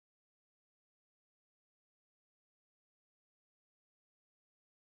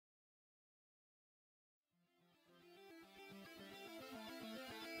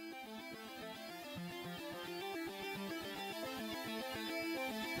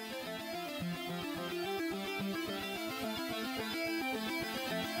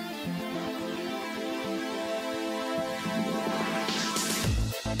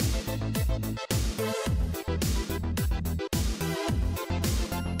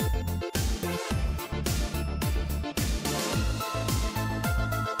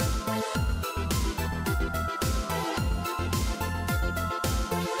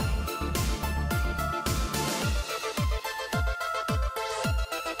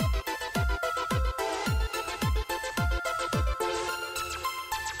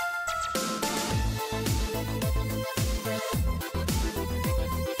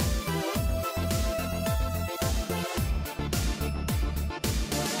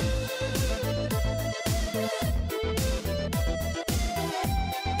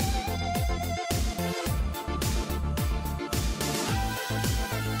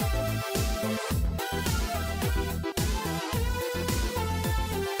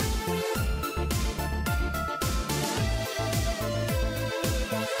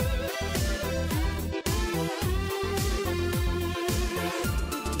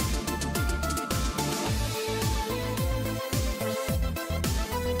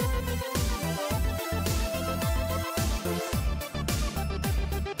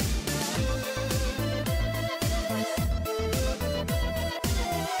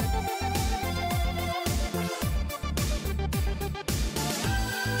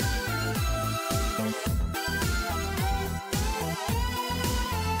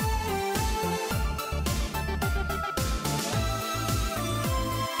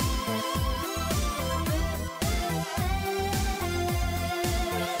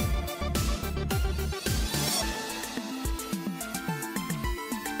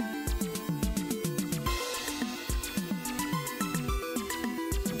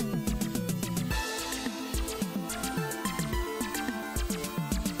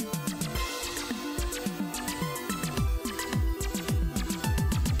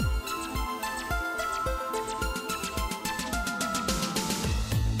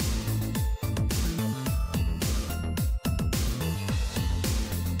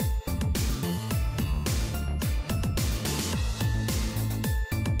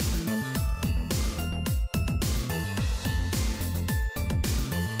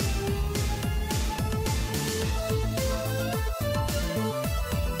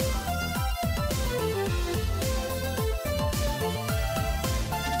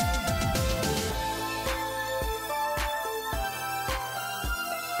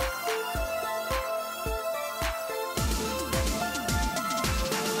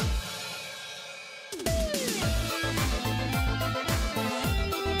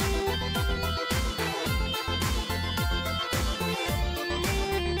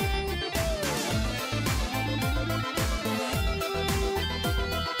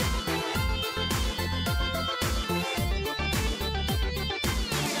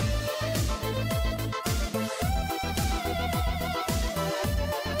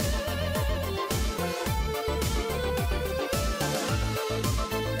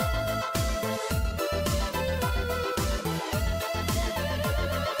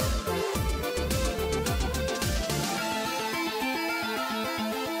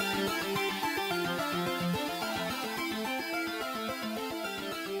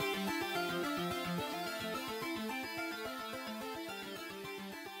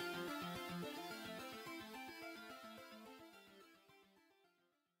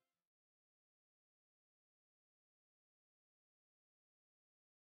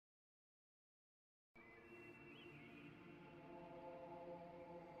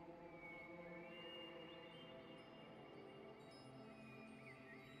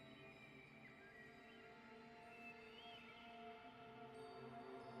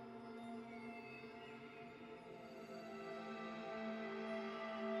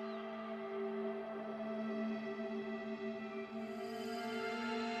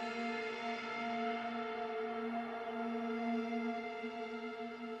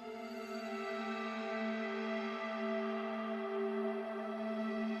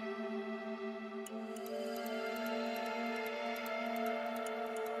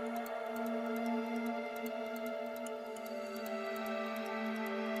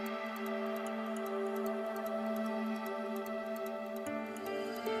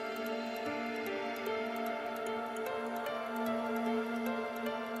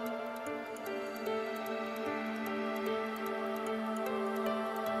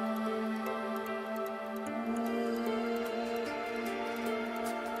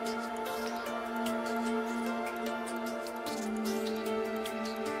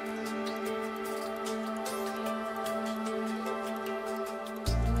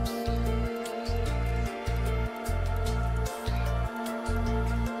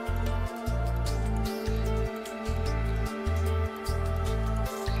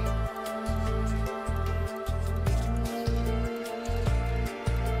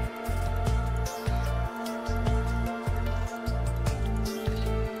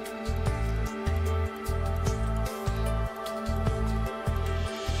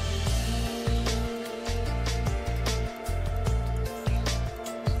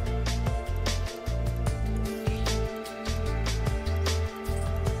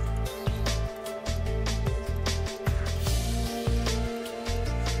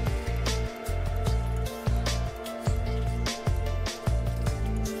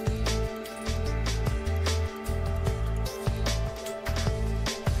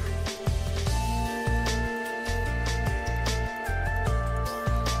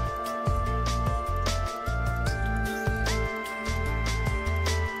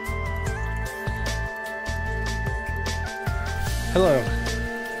Hello.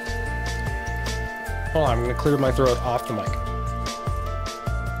 Hold on, I'm gonna clear my throat off the mic.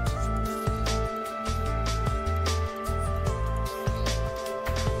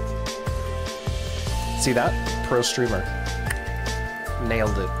 See that? Pro streamer.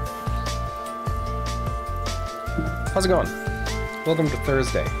 Nailed it. How's it going? Welcome to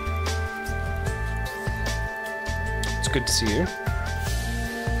Thursday. It's good to see you.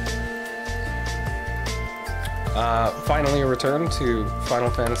 Finally a return to Final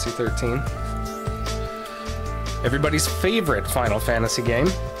Fantasy XIII. Everybody's favorite Final Fantasy game.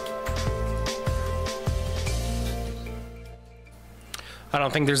 I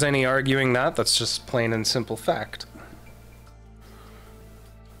don't think there's any arguing that. That's just plain and simple fact.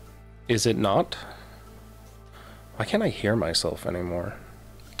 Is it not? Why can't I hear myself anymore?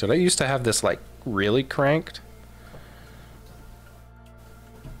 Did I used to have this, like, really cranked?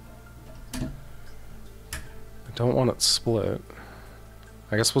 I don't want it split.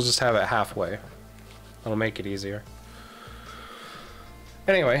 I guess we'll just have it halfway. That'll make it easier.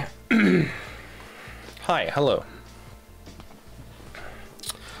 Anyway. Hi, hello.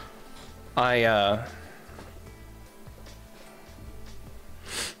 I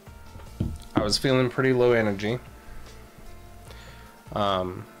was feeling pretty low energy.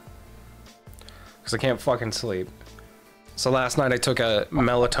 Because I can't fucking sleep. So last night I took a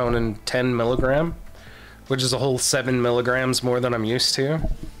melatonin 10 milligram, which is a whole 7 milligrams more than I'm used to.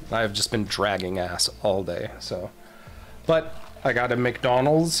 I've just been dragging ass all day, so. But I got a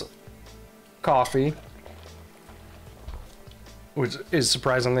McDonald's coffee, which is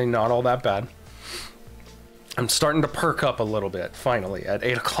surprisingly not all that bad. I'm starting to perk up a little bit, finally, at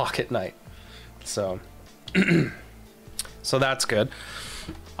 8 o'clock at night. So, so that's good.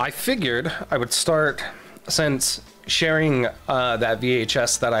 I figured I would start, since sharing that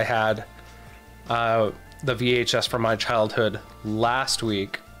VHS that I had, the VHS from my childhood last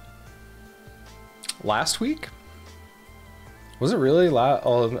week. Last week? Was it really?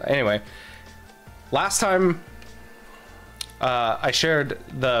 Anyway, last time I shared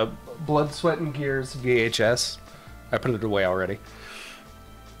the Blood, Sweat, and Gears VHS. I put it away already.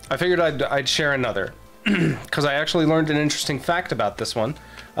 I figured I'd share another, because I actually learned an interesting fact about this one.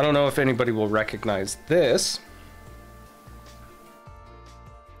 I don't know if anybody will recognize this.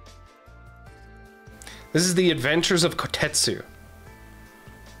 This is The Adventures of Kotetsu.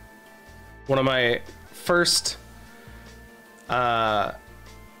 One of my first animes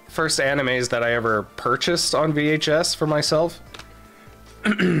that I ever purchased on VHS for myself.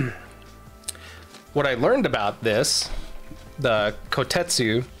 What I learned about this, the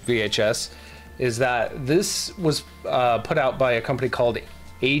Kotetsu VHS, is that this was put out by a company called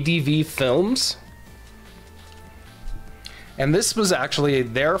ADV Films. And this was actually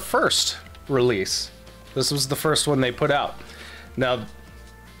their first release. This was the first one they put out. Now,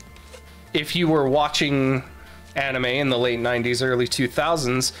 if you were watching anime in the late 90s, early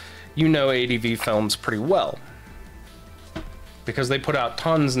 2000s, you know ADV Films pretty well, because they put out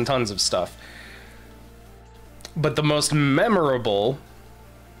tons and tons of stuff. But the most memorable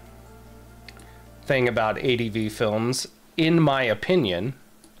thing about ADV Films, in my opinion,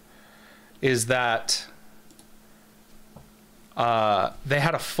 is that they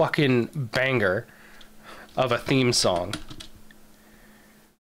had a fucking banger of a theme song.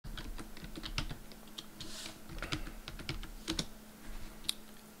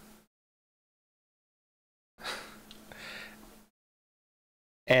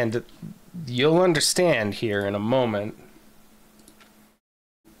 And you'll understand here in a moment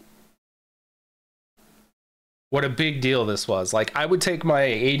what a big deal this was. Like, I would take my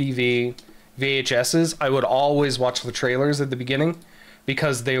ADV VHSs, I would always watch the trailers at the beginning,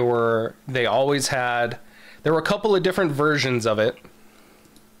 because there were a couple of different versions of it,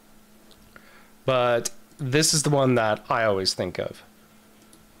 but this is the one that I always think of.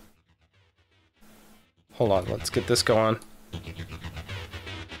 Hold on, let's get this going.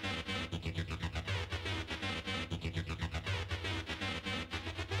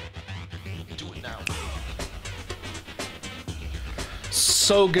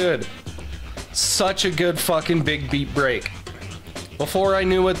 So good. Such a good fucking big beat break. Before I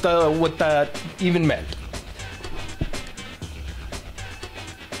knew what that even meant.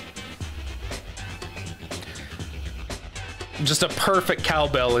 Just a perfect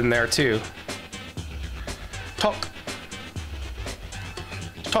cowbell in there too. Talk.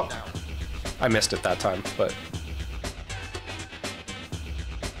 Talk. I missed it that time, but.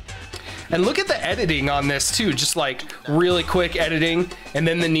 And look at the editing on this too, just like really quick editing, and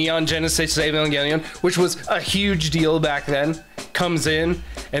then the Neon Genesis Evangelion, which was a huge deal back then, comes in,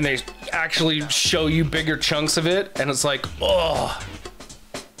 and they like actually show you bigger chunks of it, and it's like, oh.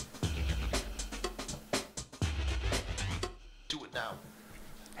 Do it now.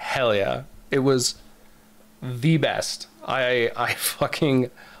 Hell yeah. It was the best. I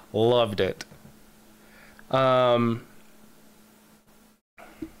fucking loved it.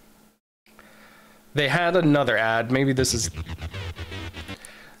 They had another ad. Maybe this is...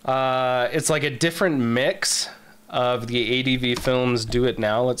 it's like a different mix of the ADV Films Do It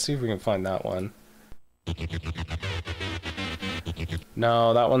Now. Let's see if we can find that one.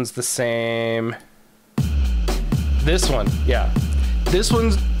 No, that one's the same. This one, yeah. This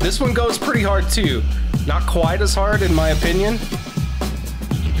one goes pretty hard too. Not quite as hard in my opinion.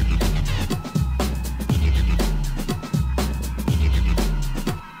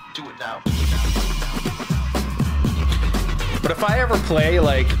 Do it now. But if I ever play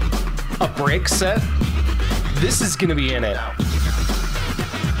like a break set, this is gonna be in it.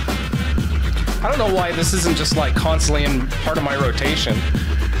 I don't know why this isn't just like constantly in part of my rotation.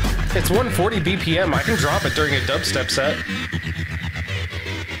 It's 140 BPM. I can drop it during a dubstep set.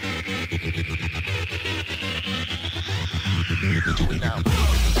 Do it now.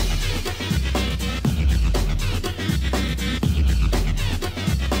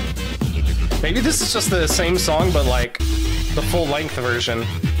 Maybe this is just the same song, but like the full length version.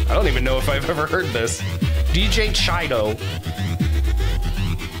 I don't even know if I've ever heard this. DJ Chido.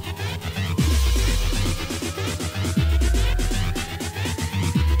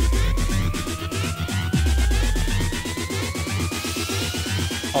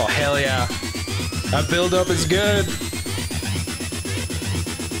 Oh, hell yeah. That build up is good.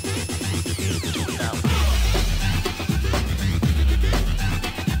 Do it now.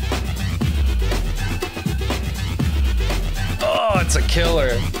 Oh, it's a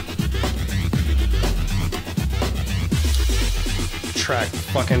killer. Track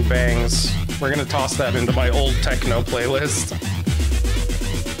fucking bangs. We're gonna toss that into my old techno playlist.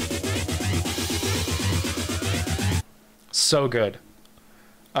 So good.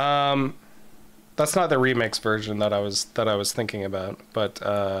 That's not the remix version that I was thinking about, but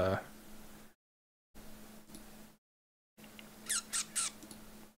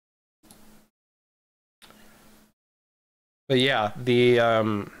yeah, the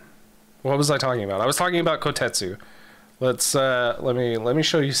what was I talking about? I was talking about Kotetsu. Let's let me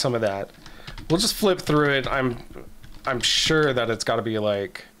show you some of that. We'll just flip through it. I'm sure that it's got to be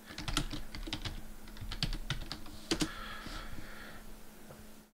like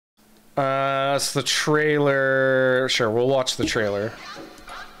it's the trailer. Sure, we'll watch the trailer.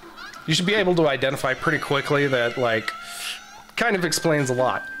 You should be able to identify pretty quickly that like kind of explains a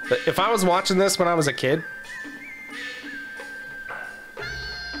lot. But if I was watching this when I was a kid,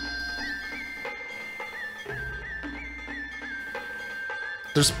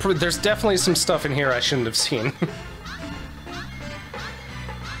 there's definitely some stuff in here I shouldn't have seen.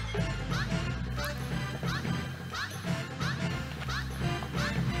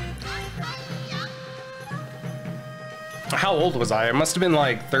 How old was I? I must have been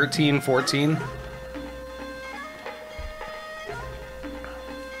like 13, 14.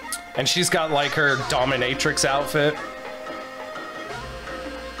 And she's got like her dominatrix outfit.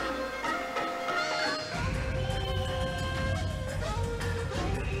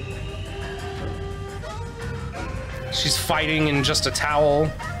 She's fighting in just a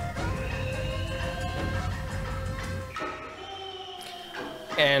towel.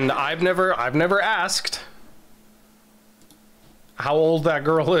 And I've never asked how old that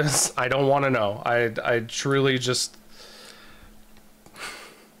girl is. I don't want to know. I truly just...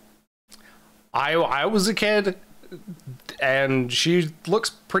 I was a kid, and she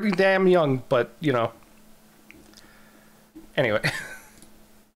looks pretty damn young, but, you know. Anyway.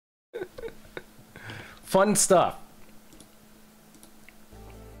 Fun stuff.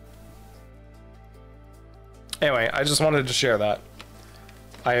 Anyway, I just wanted to share that.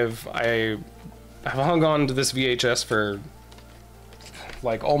 I have hung on to this VHS for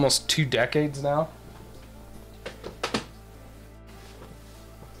like almost 2 decades now.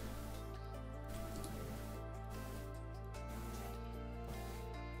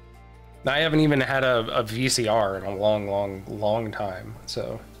 I haven't even had a VCR in a long time,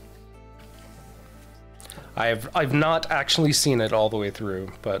 so I've not actually seen it all the way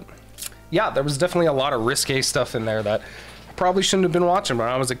through, but yeah, there was definitely a lot of risque stuff in there that I probably shouldn't have been watching when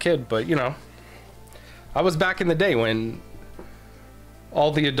I was a kid, but you know, I was back in the day when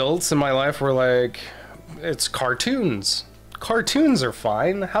all the adults in my life were like, it's cartoons. Cartoons are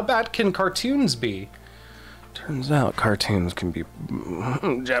fine. How bad can cartoons be? Turns out cartoons can be...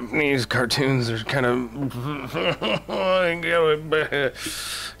 Japanese cartoons are kind of...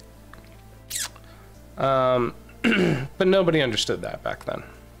 But nobody understood that back then.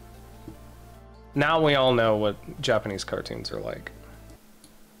 Now we all know what Japanese cartoons are like.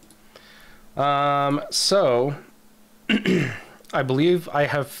 So I believe I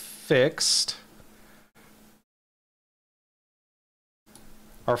have fixed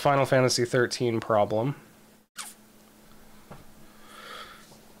our Final Fantasy XIII problem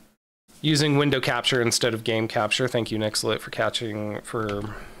using window capture instead of game capture. Thank you, Nixlit,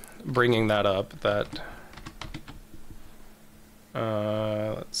 for bringing that up. That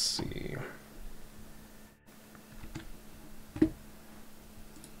let's see.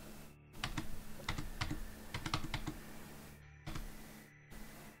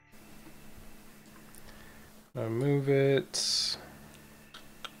 I'll move it.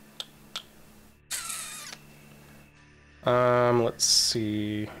 Let's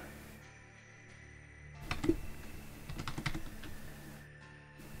see.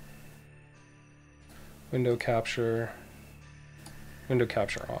 Window capture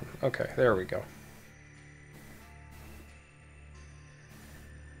on. Okay, there we go.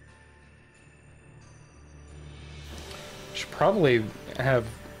 Should probably have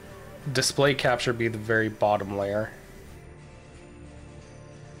display capture be the very bottom layer.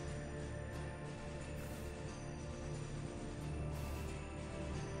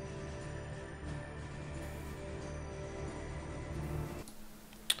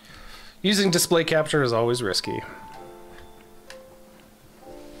 Using display capture is always risky.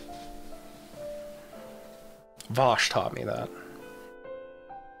 Vosh taught me that.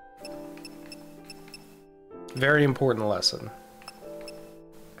 Very important lesson.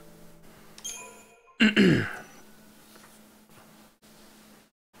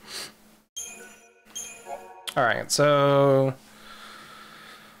 All right, so...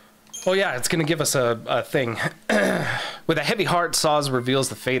 Oh yeah, it's gonna give us a thing. With a heavy heart, Saz reveals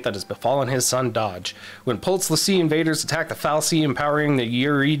the fate that has befallen his son Dodge. When Pulse Lassie invaders attacked the Fal'Cie, empowering the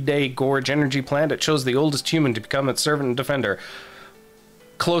Yuride Gorge energy plant, it chose the oldest human to become its servant and defender.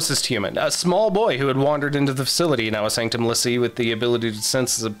 Closest human, a small boy who had wandered into the facility, now a Sanctum Lassie with the ability to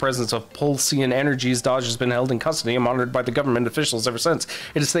sense the presence of Pulsean energies. Dodge has been held in custody and monitored by the government officials ever since.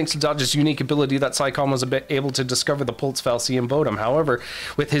 It is thanks to Dodge's unique ability that Psycom was able to discover the Pulse Fal'Cie and Bodum. However,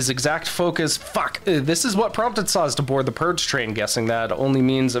 with his exact focus, this is what prompted Saz to board the Purge train, guessing that only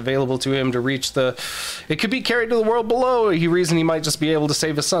means available to him to reach it could be carried to the world below. He reasoned he might just be able to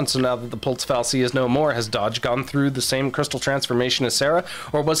save his son. So now that the Pulse Fal'Cie is no more, has Dodge gone through the same crystal transformation as Sarah?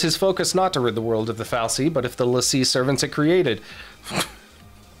 Or was his focus not to rid the world of the Fal'Cie, but if the Lassie servants it created? I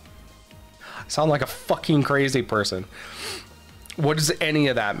sound like a fucking crazy person. What does any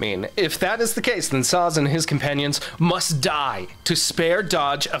of that mean? If that is the case, then Saz and his companions must die to spare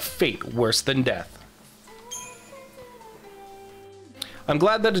Dodge a fate worse than death. I'm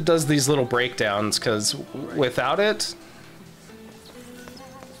glad that it does these little breakdowns, because without it,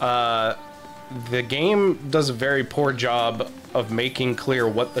 the game does a very poor job of making clear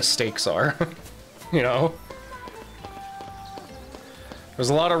what the stakes are. You know? There's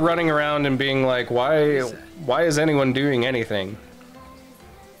a lot of running around and being like, why is anyone doing anything?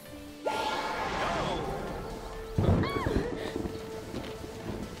 A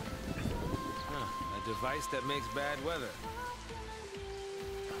device that makes bad weather.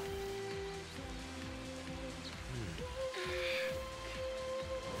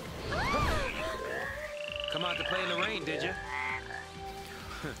 Come out to play in the rain, did you?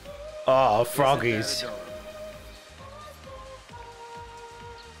 Oh, froggies.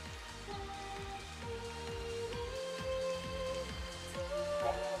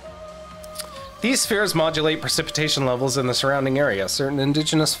 These spheres modulate precipitation levels in the surrounding area. Certain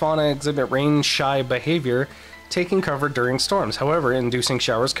indigenous fauna exhibit rain-shy behavior, taking cover during storms. However, inducing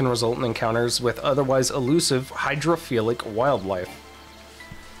showers can result in encounters with otherwise elusive hydrophilic wildlife.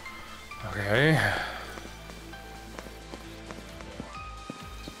 Okay.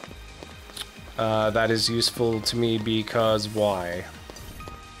 That is useful to me because why?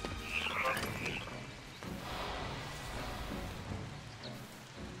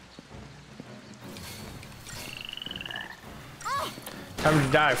 Time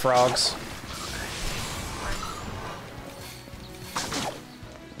to die, frogs.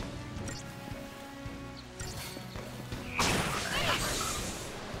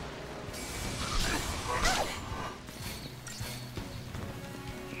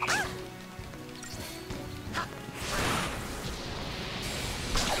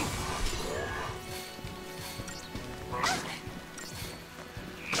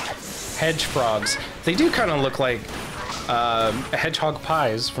 Hedge frogs. They do kind of look like hedgehog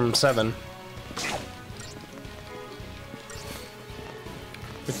pies from 7.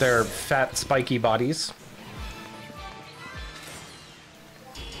 with their fat, spiky bodies.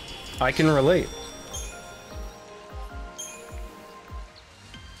 I can relate.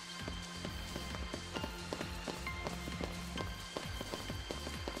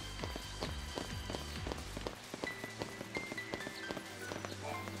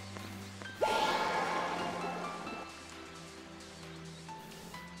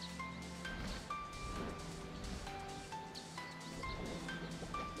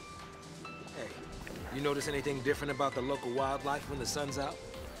 You notice anything different about the local wildlife when the sun's out?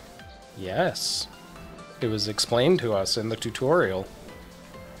 Yes. It was explained to us in the tutorial.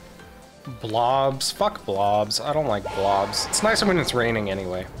 Blobs. Fuck blobs. I don't like blobs. It's nicer when it's raining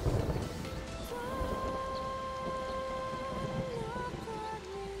anyway.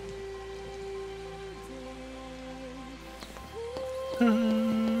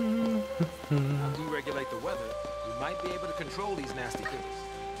 Deregulate the weather, we might be able to control these nasty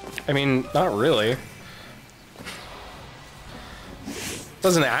things. I mean, not really.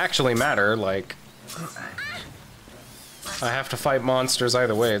 Doesn't actually matter, like... I have to fight monsters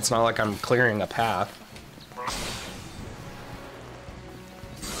either way. It's not like I'm clearing a path.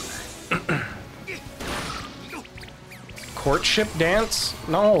 Courtship dance?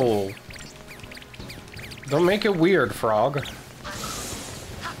 No. Don't make it weird, frog.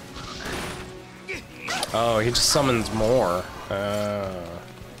 Oh, he just summons more. Oh,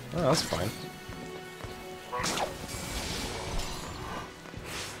 that's fine.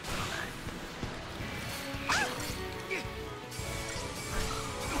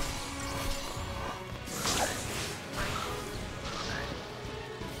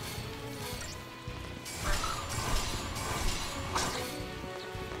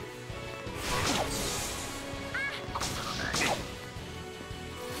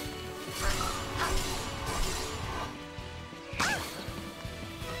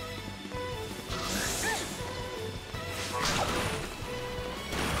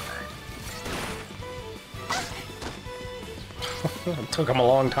 It took him a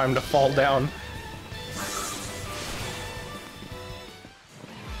long time to fall down.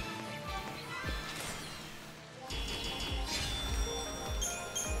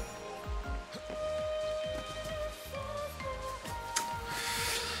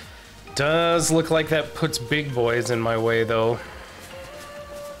 Does look like that puts big boys in my way, though.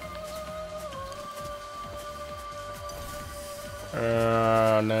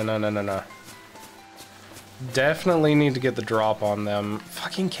 No. Definitely need to get the drop on them.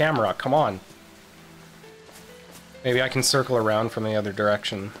 Fucking camera, come on. Maybe I can circle around from the other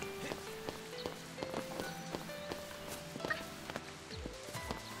direction.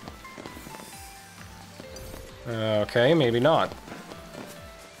 Okay, maybe not.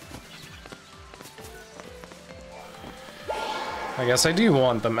 I guess I do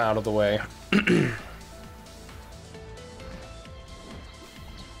want them out of the way.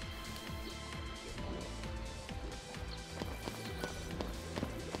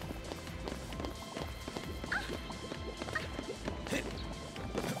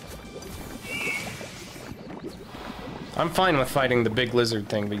 I'm fine with fighting the big lizard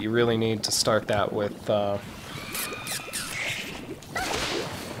thing, but you really need to start that with, what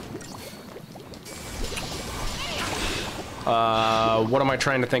am I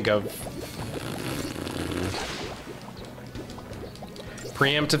trying to think of?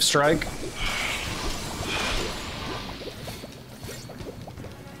 Preemptive strike?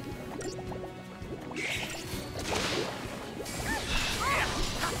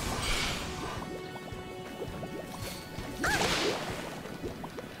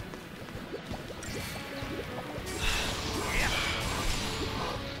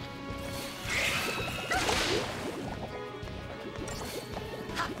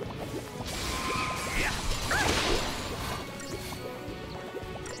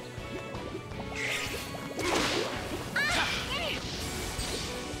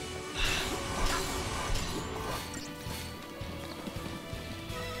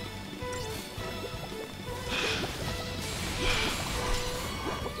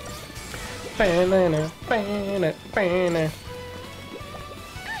 Banana.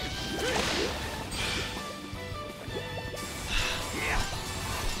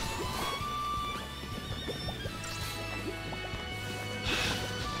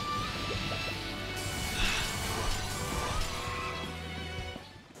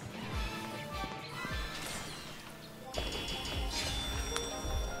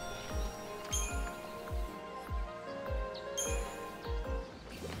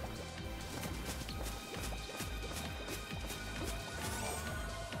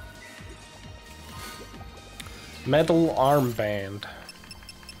 Metal armband.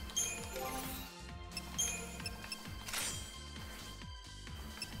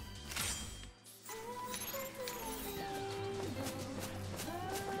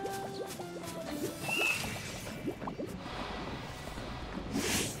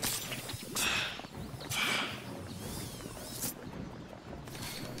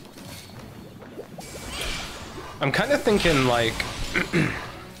 I'm kind of thinking, like,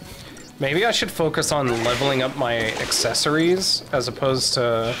 maybe I should focus on leveling up my accessories as opposed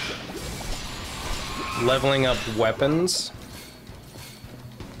to leveling up weapons.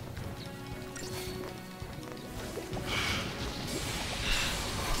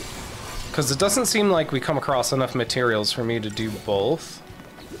 Because it doesn't seem like we come across enough materials for me to do both.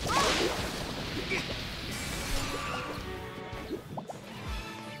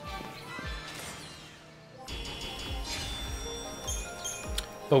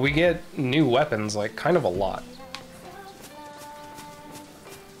 But we get new weapons, like, kind of a lot.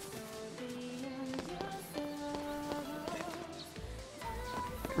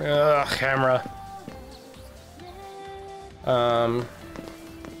 Ugh, camera.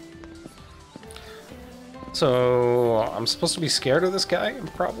 So, I'm supposed to be scared of this guy?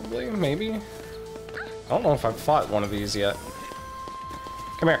 Probably, maybe? I don't know if I've fought one of these yet.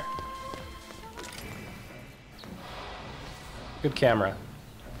 Come here. Good camera.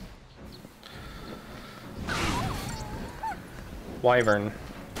 Wyvern.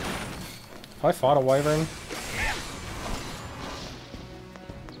 Have I fought a wyvern?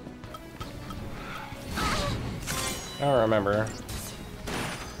 I don't remember.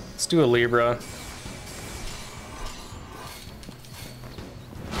 Let's do a Libra.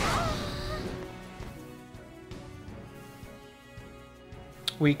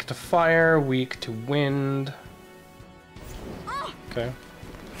 Weak to fire, weak to wind. Okay.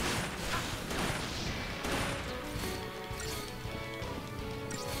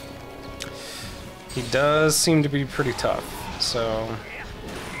 He does seem to be pretty tough, so...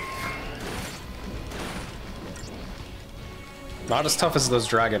 Not as tough as those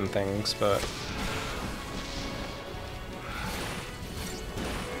dragon things, but...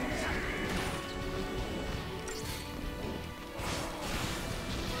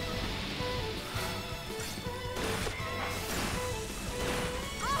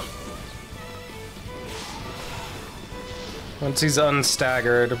 Once he's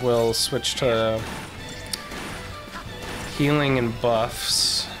unstaggered, we'll switch to healing and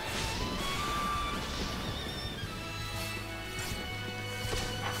buffs.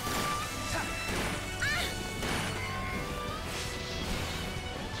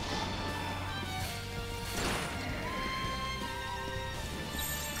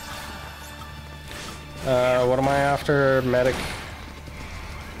 What am I after? Medic.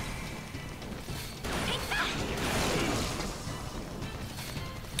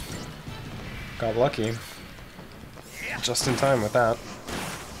 Got lucky. Just in time with that.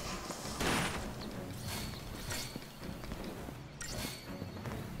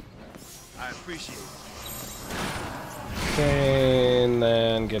 I appreciate it. Okay, and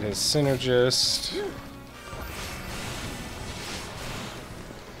then get his synergist.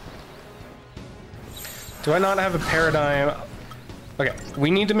 Do I not have a paradigm? Okay,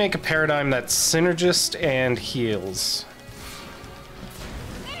 we need to make a paradigm that's synergist and heals.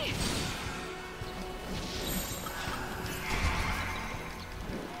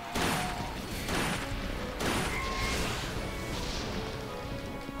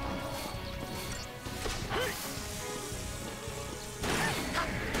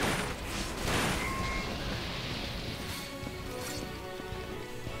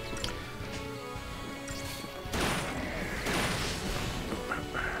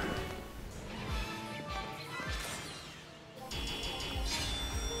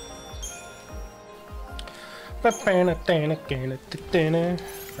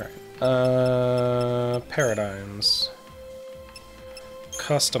 Alright, paradigms.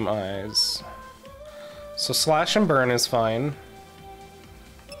 Customize. So slash and burn is fine.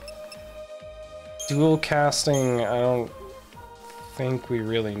 Dual casting, I don't think we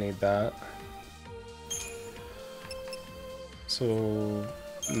really need that. So,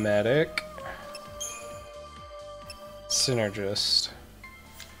 medic. Synergist.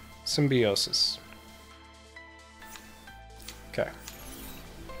 Symbiosis. Okay.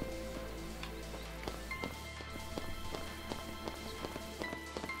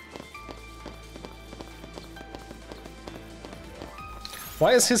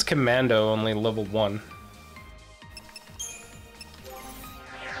 Why is his commando only level 1?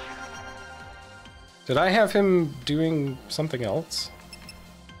 Did I have him doing something else?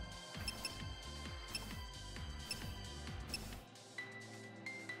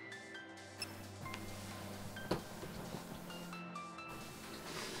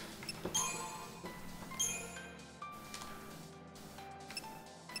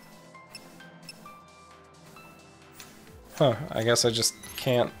 Huh, I guess I just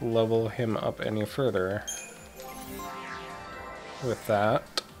can't level him up any further with that.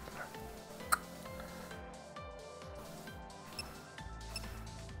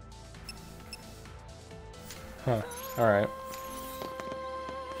 Huh. Alright.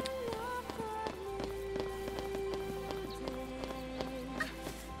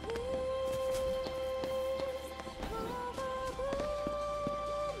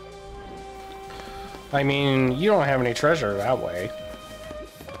 I mean, you don't have any treasure that way.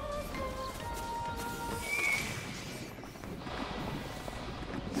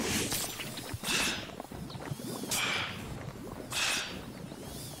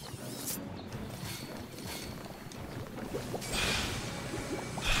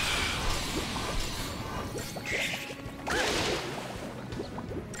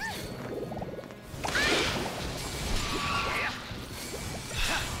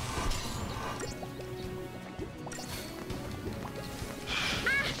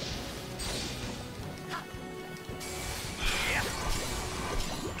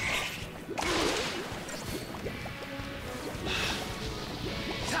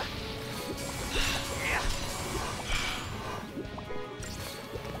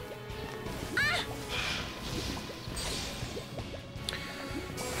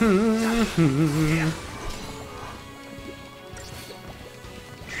 I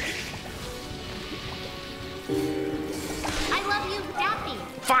love you, Daffy.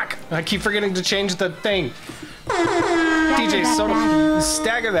 Fuck! I keep forgetting to change the thing. DJ Soda,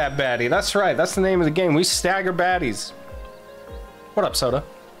 stagger that baddie. That's right. That's the name of the game. We stagger baddies. What up, Soda?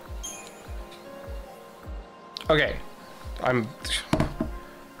 Okay, I'm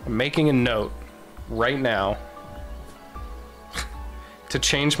making a note right now to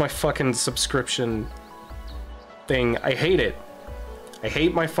change my fucking subscription thing. I hate it. I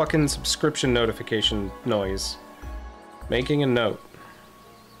hate my fucking subscription notification noise. Making a note.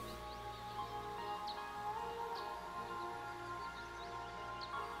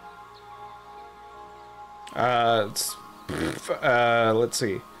 Let's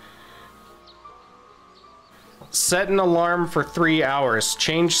see. Set an alarm for 3 hours.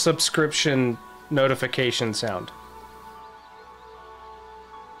 Change subscription notification sound.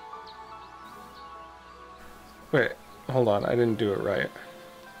 Wait, hold on. I didn't do it right.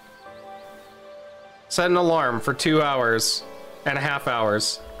 Set an alarm for 2 hours and a half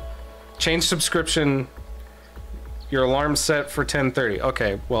hours. Change subscription. Your alarm's set for 10:30.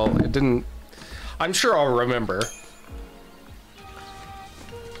 Okay, well, it didn't... I'm sure I'll remember.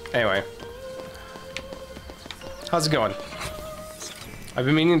 Anyway. How's it going? I've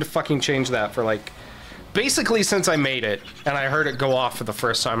been meaning to fucking change that for like... basically since I made it, and I heard it go off for the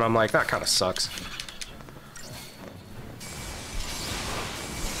first time, I'm like, that kind of sucks.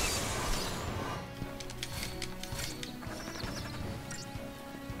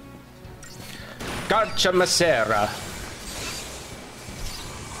 Gotcha, Masera.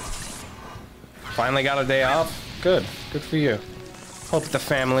 Finally got a day off. Good. Good for you. Hope the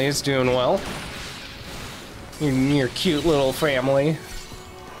family is doing well. Your cute little family.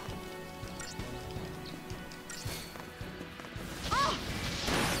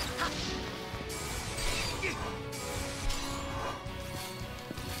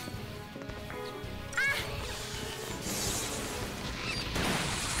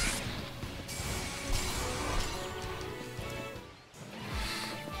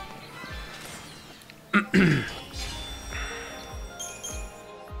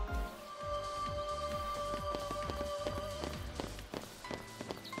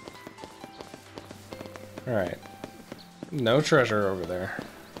 Alright. No treasure over there.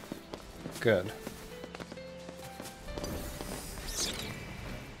 Good.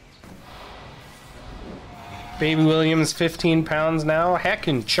 Baby William's 15 pounds now?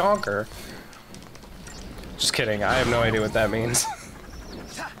 Heckin' chonker. Just kidding, I have no idea what that means.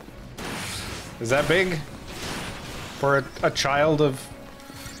 Is that big? For a child of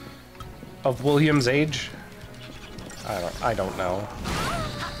William's age? I don't know.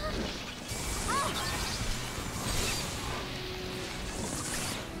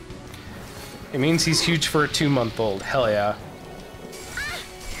 It means he's huge for a 2-month-old. Hell yeah.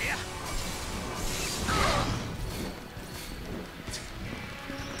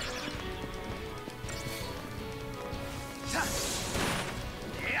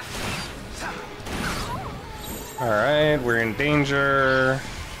 Alright, we're in danger.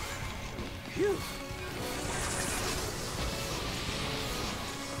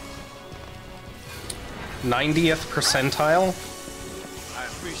 '90th percentile? I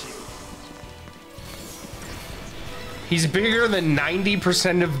appreciate it. He's bigger than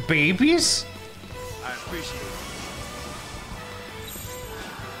 90% of babies? I appreciate it.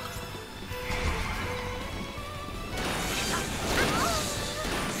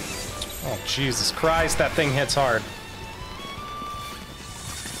 Oh, Jesus Christ, that thing hits hard.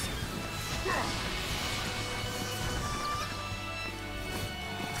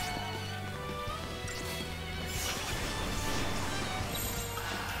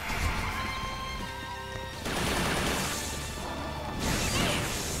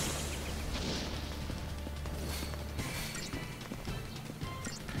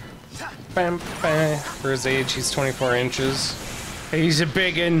 Bam, bam. For his age, he's 24 inches. He's a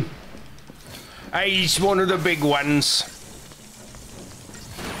big un. He's one of the big ones.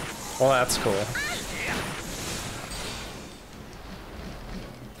 Well, that's cool.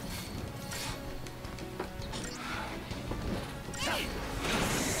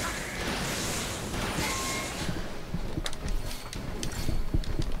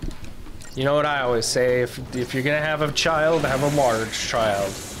 You know what I always say, if you're gonna have a child, have a large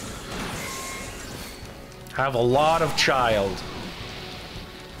child. Have a lot of child.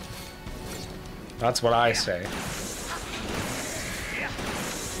 That's what I say.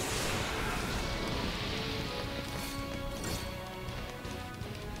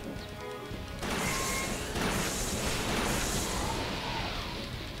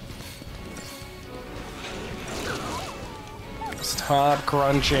 Stop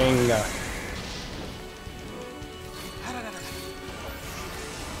crunching.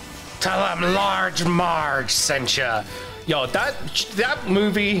 Tell him Large Marge sent ya. Yo, that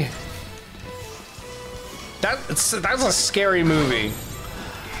movie. That's a scary movie.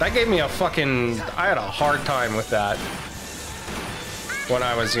 That gave me a fucking. I had a hard time with that when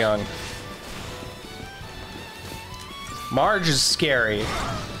I was young. Marge is scary.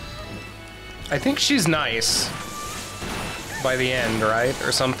 I think she's nice by the end, right?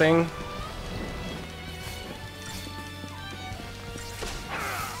 Or something.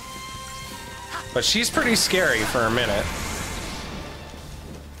 But she's pretty scary for a minute.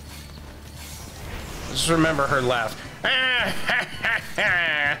 Just remember her laugh.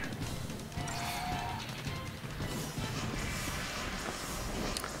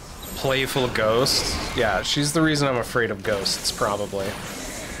 Playful ghost. Yeah, she's the reason I'm afraid of ghosts, probably.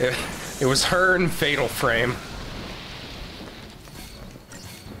 It was her and Fatal Frame.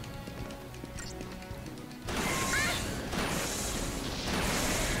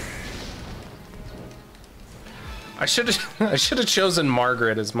 I should have chosen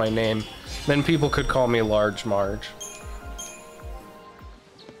Margaret as my name. Then people could call me Large Marge.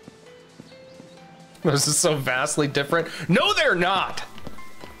 This is so vastly different. No, they're not.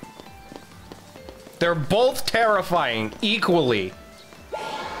 They're both terrifying equally.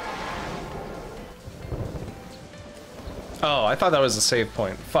 Oh, I thought that was a save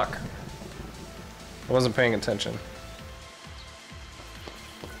point. Fuck. I wasn't paying attention.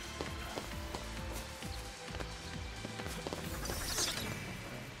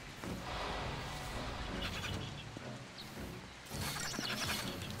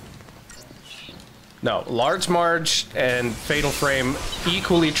 No, Large Marge and Fatal Frame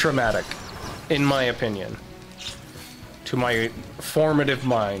equally traumatic, in my opinion, to my formative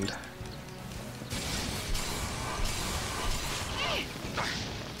mind.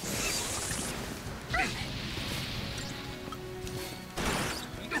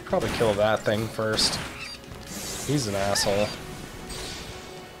 Probably kill that thing first. He's an asshole.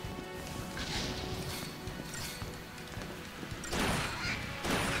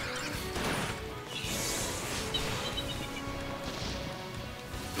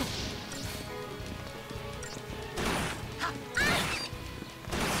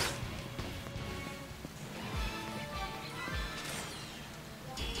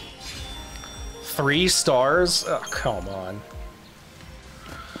 Three stars? Oh, come on.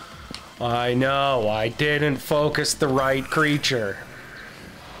 I know, I didn't focus the right creature.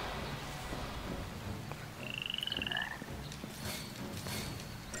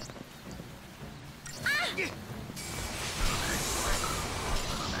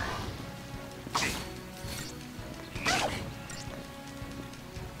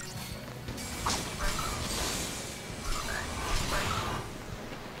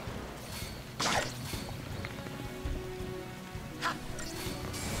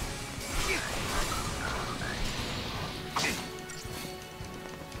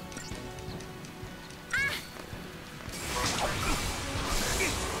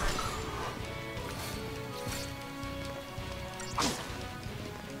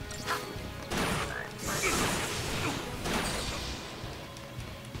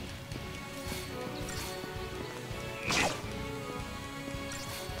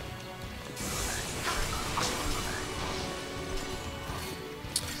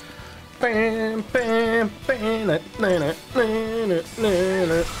 Bam, bam, bam, na, na, na, na, na,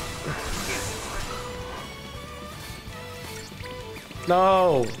 na.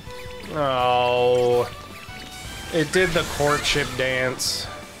 No. Oh. It did the courtship dance.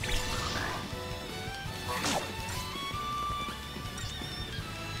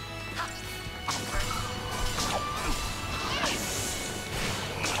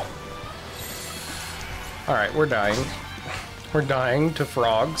 Alright, we're dying. We're dying to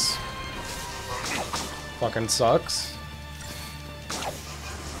frogs. Fucking sucks.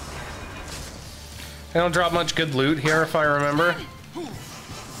 They don't drop much good loot here, if I remember.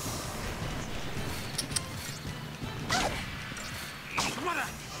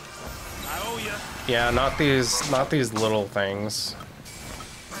 Yeah, not these little things.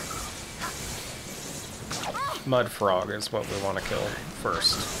 Mud frog is what we want to kill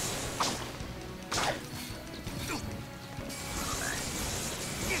first.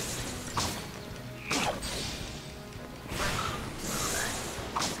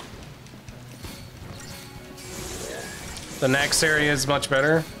 The next area is much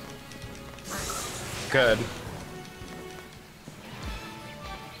better. Good.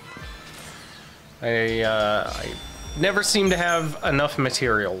 I never seem to have enough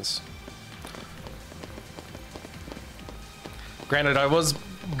materials. Granted, I was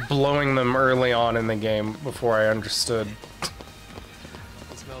blowing them early on in the game before I understood.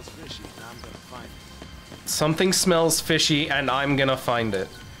 It smells fishy, and I'm gonna find it. Something smells fishy, and I'm gonna find it.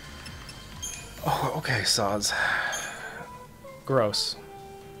 Oh, okay, Soz. Gross.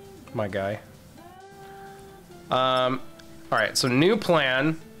 My guy. Alright, so new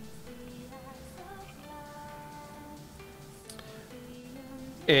plan.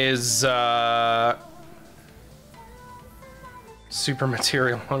 Is, super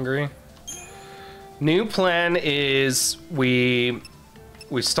material hungry. New plan is we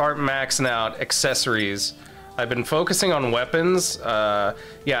start maxing out accessories. I've been focusing on weapons. Yeah,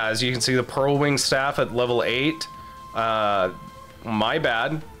 as you can see, the Pearl Wing Staff at level 8. My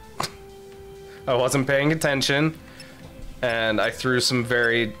bad. I wasn't paying attention, and I threw some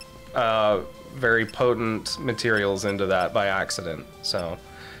very potent materials into that by accident. So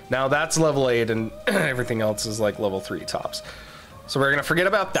now that's level 8, and everything else is like level 3 tops. So we're gonna forget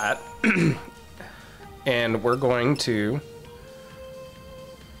about that, and we're going to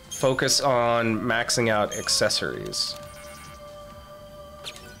focus on maxing out accessories,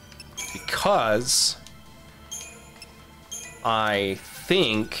 because I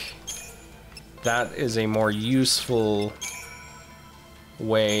think that is a more useful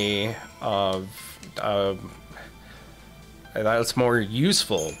way of that's more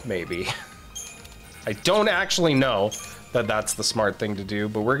useful, maybe. I don't actually know that that's the smart thing to do,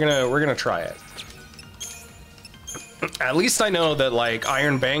 but we're gonna try it. At least I know that like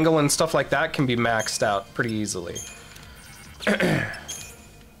Iron Bangle and stuff like that can be maxed out pretty easily.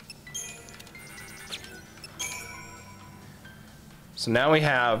 So now we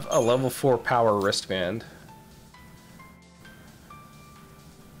have a level 4 power wristband.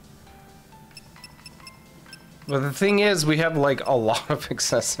 But the thing is, we have like a lot of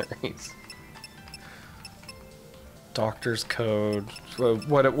accessories. Doctor's code,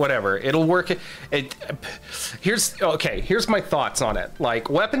 whatever. It'll work. Here's my thoughts on it. Like,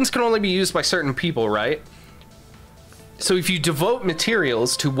 weapons can only be used by certain people, right? So if you devote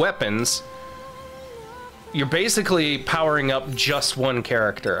materials to weapons, you're basically powering up just one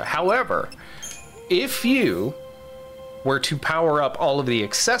character. However, if you were to power up all of the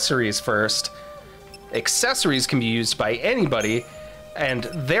accessories first, accessories can be used by anybody, and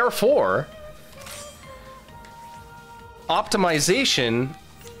therefore optimization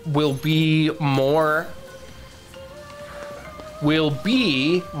will be more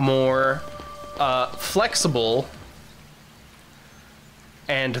flexible,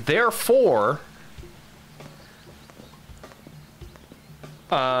 and therefore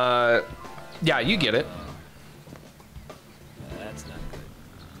yeah, you get it. That's not good.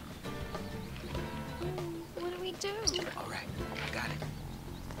 What do we do? All right, I got it.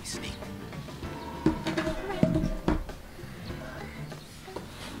 We sneak.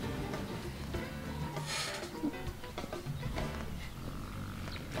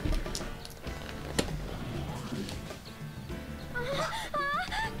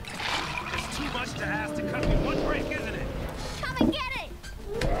 It's too much to ask to cut me one break, isn't it? Come and get it!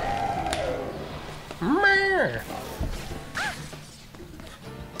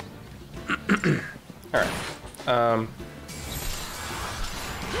 All right.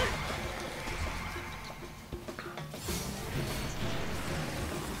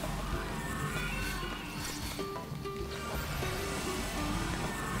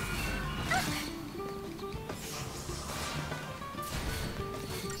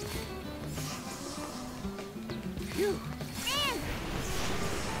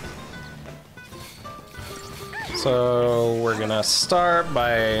 So we're gonna start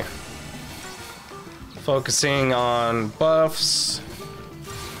by focusing on buffs,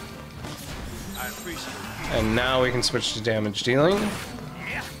 I appreciate it. and now we can switch to damage dealing.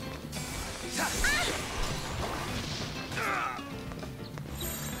 Yeah.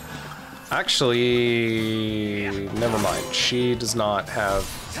 Actually, never mind. She does not have...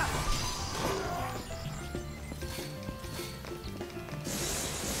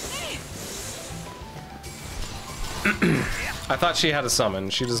 I thought she had a summon.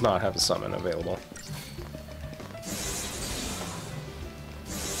 She does not have a summon available.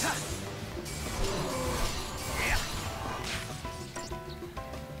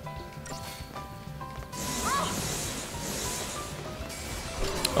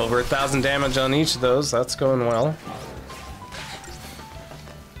 Over 1,000 damage on each of those. That's going well.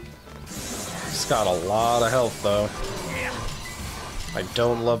 He's got a lot of health, though. I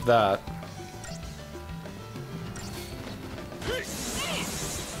don't love that.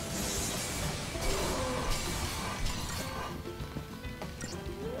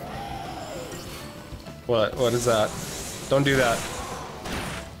 What? What is that? Don't do that.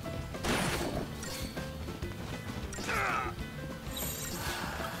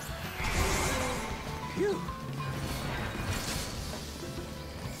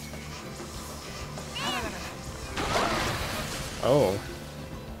 Oh.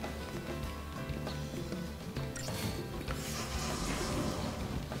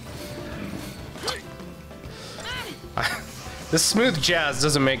 This smooth jazz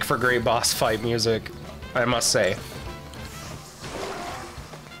doesn't make for great boss fight music, I must say.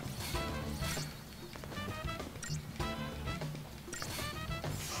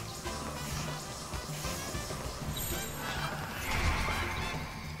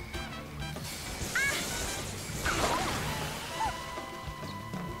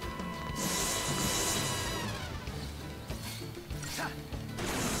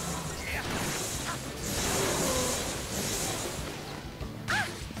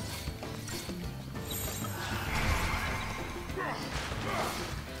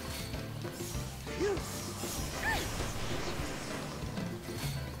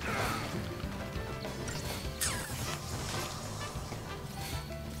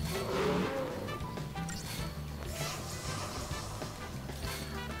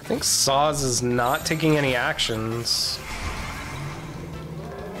 I think Saz is not taking any actions.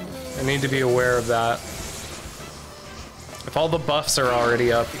 I need to be aware of that. If all the buffs are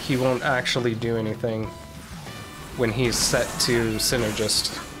already up, he won't actually do anything when he's set to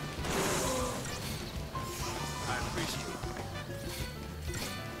Synergist.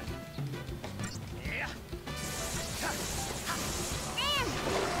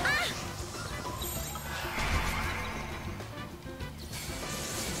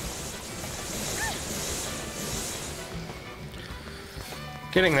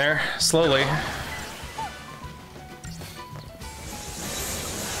 Getting there, slowly.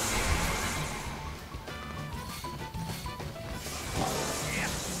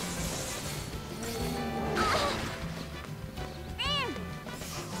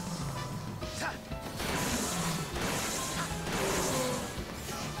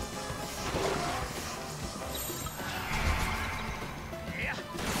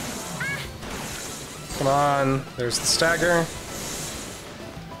 Come on, there's the stagger.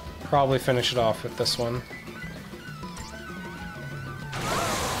 Probably finish it off with this one.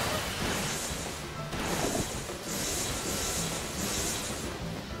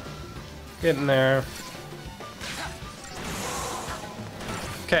 Getting there.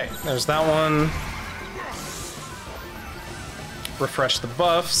 Okay, there's that one. Refresh the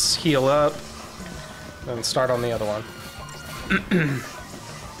buffs, heal up, and start on the other one.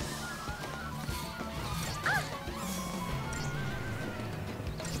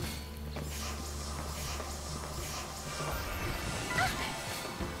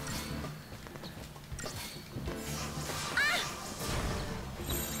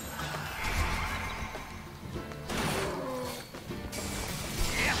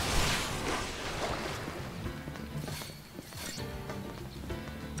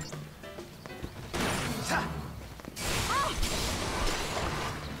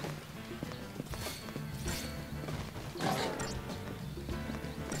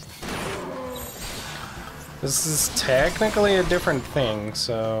 This is technically a different thing,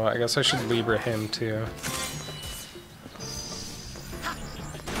 so I guess I should Libra him too.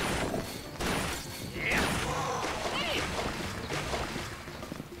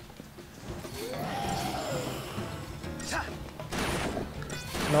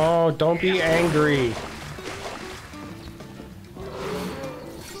 No, don't be angry.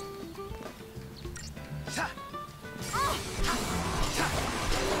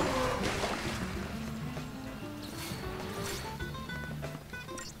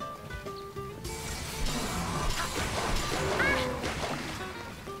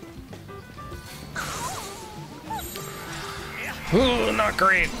 Ooh, not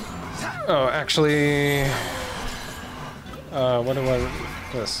great. Oh, actually, what do I?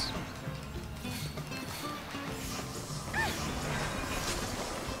 This.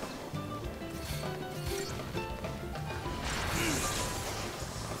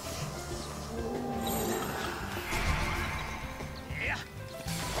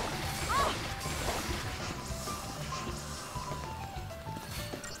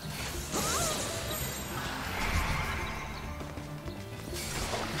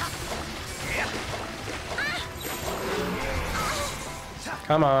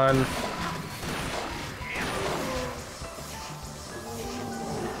 Come on.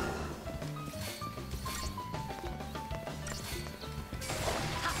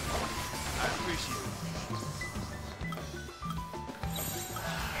 I appreciate it.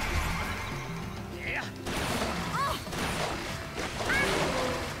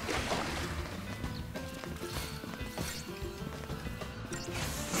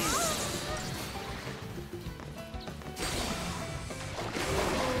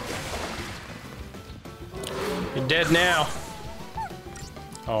 You're dead now.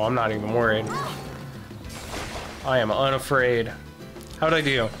 Oh, I'm not even worried. I am unafraid. How'd I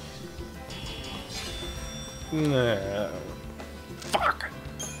do? Fuck!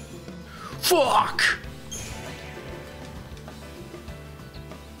 Fuck!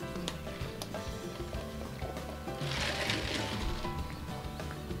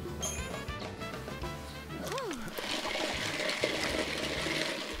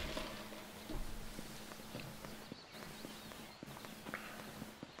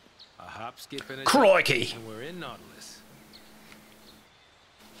 A hop, skip, and a Crikey! jump, and we're in Nautilus.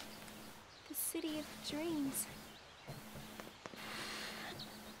 The city of dreams.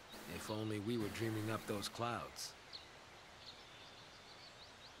 If only we were dreaming up those clouds.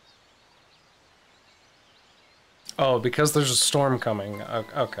 Oh, because there's a storm coming.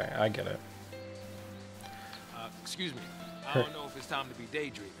 Okay, I get it. Excuse me. I don't know if it's time to be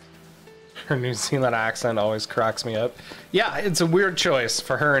daydreaming. Her New Zealand accent always cracks me up. Yeah, it's a weird choice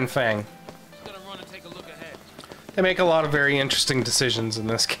for her and Fang. Just gonna run and take a look ahead. They make a lot of very interesting decisions in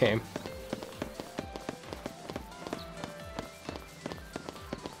this game.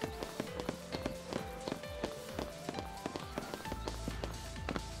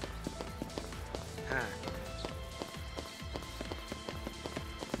 Huh.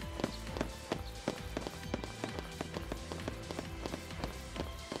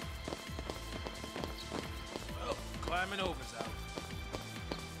 Well, climbing over's out.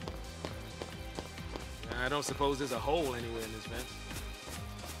 I don't suppose there's a hole anywhere in this vent.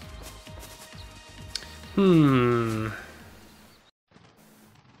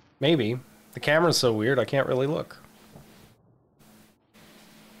 Maybe. The camera's so weird, I can't really look.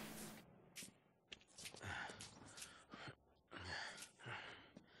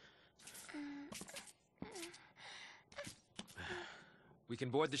 We can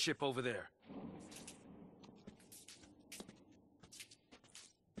board the ship over there.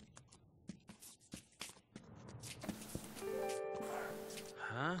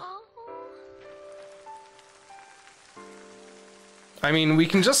 Huh? Oh. I mean, we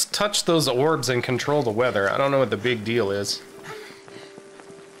can just touch those orbs and control the weather. I don't know what the big deal is.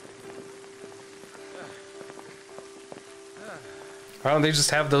 Why don't they just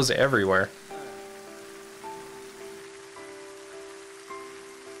have those everywhere?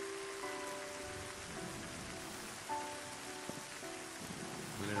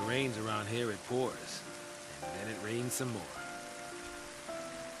 When it rains around here, it pours. And then it rains some more.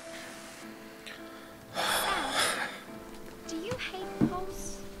 Do you hate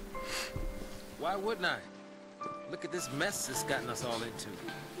posts? Why wouldn't I? Look at this mess it's gotten us all into.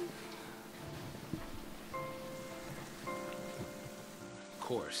 Of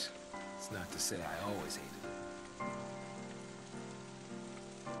course, it's not to say I always hated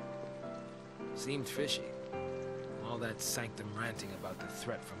it. Seemed fishy. All that sanctum ranting about the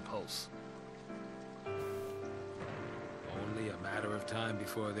threat from Pulse. Only a matter of time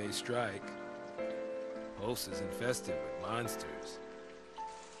before they strike. Pulse is infested with monsters.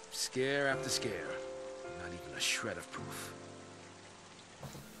 Scare after scare. Not even a shred of proof.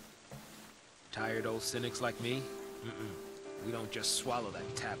 Tired old cynics like me? We don't just swallow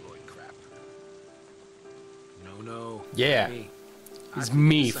that tabloid crap. No. Yeah. Me. He's I think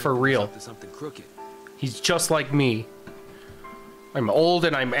me, this for sanctum is real. up to something crooked. He's just like me. I'm old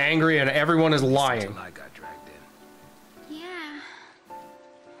and I'm angry and everyone is lying. Until I got dragged in. Yeah.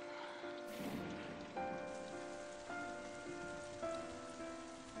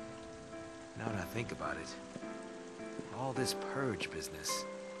 Now that I think about it, all this purge business,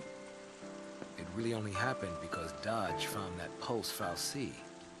 it really only happened because Dodge found that Pulse Fal'C.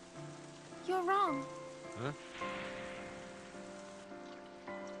 You're wrong. Huh?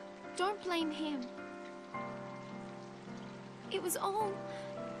 Don't blame him. It was all...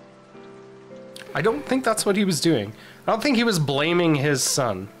 I don't think that's what he was doing. I don't think he was blaming his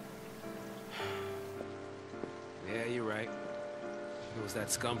son. Yeah, you're right. It was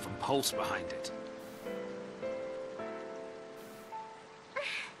that scum from Pulse behind it.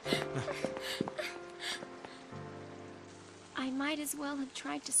 I might as well have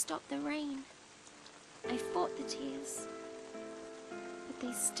tried to stop the rain. I fought the tears, but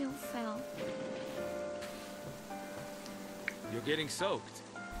they still fell. You're getting soaked.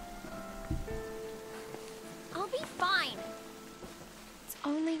 I'll be fine. It's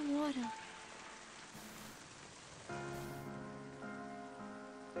only water.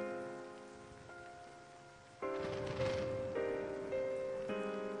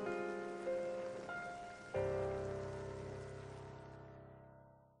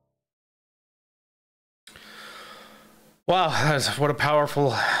 Wow, what a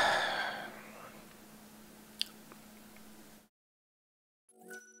powerful...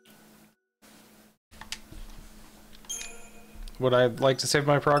 Would I like to save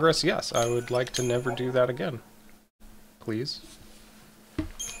my progress? Yes, I would like to never do that again. Please.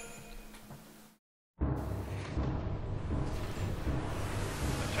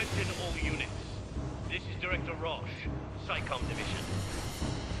 Attention all units. This is Director Roche, SciComm Division.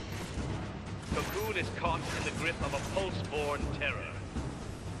 Cocoon is caught in the grip of a pulse-borne terror.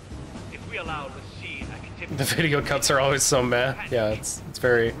 If we allow the seed activity... The video cuts are always so meh. Yeah, it's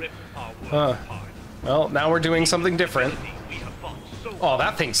very... rip our world apart. Well, now we're doing something different. We have fought so Oh, that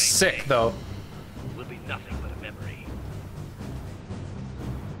hard thing's to sick, maintain though. will be nothing but a memory.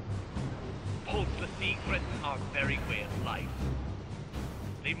 Pulse fatigue threaten our very way of life.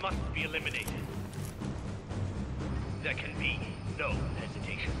 They must be eliminated. There can be no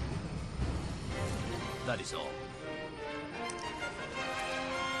hesitation. That is all.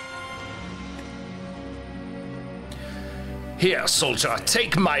 Here, soldier,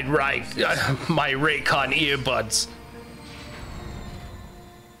 take my my Raycon earbuds.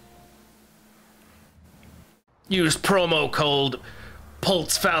 Use promo code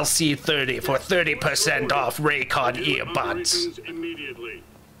PulseFalC30 for 30% off Raycon earbuds. Immediately.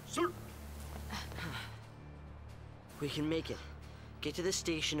 Sir. We can make it. Get to the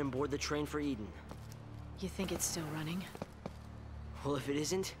station and board the train for Eden. You think it's still running? Well, if it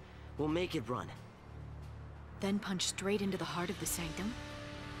isn't, we'll make it run. Then punch straight into the heart of the Sanctum?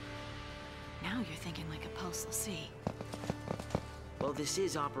 Now you're thinking like a Pulse LC. Well, this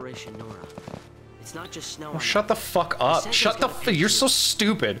is Operation Nora. It's not just snow. Oh, shut the fuck up. Shut the you're so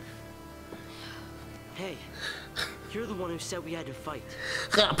stupid. Hey, you're the one who said we had to fight.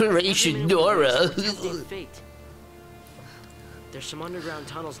 Operation Nora. Fate. There's some underground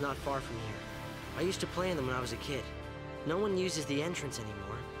tunnels not far from here. I used to play in them when I was a kid. No one uses the entrance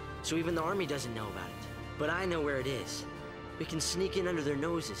anymore, so even the army doesn't know about it. But I know where it is. We can sneak in under their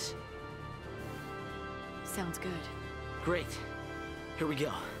noses. Sounds good. Great. Here we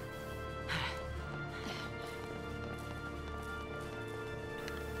go.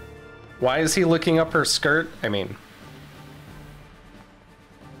 Why is he looking up her skirt? I mean...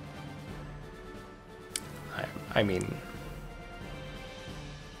 I mean...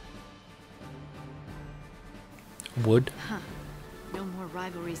 Wood? Huh. No more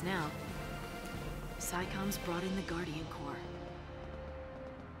rivalries now. SciComm's brought in the Guardian Corps.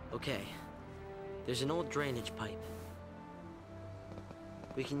 Okay. There's an old drainage pipe.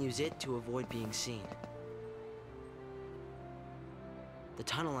 We can use it to avoid being seen. The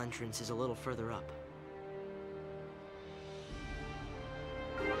tunnel entrance is a little further up.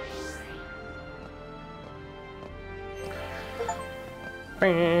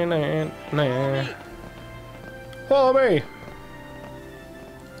 Follow me!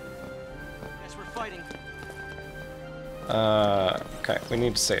 Guess we're fighting. Okay, we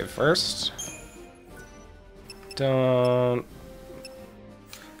need to save first. Don't...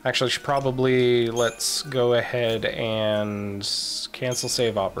 Actually, should probably let's go ahead and cancel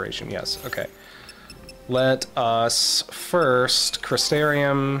save operation. Yes, okay. Let us first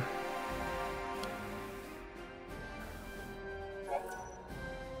Crystarium.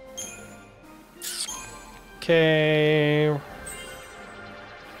 Okay.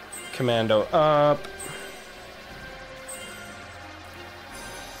 Commando up.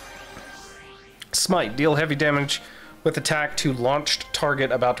 Smite, deal heavy damage with attack to launched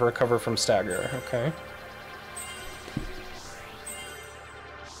target about to recover from stagger. Okay.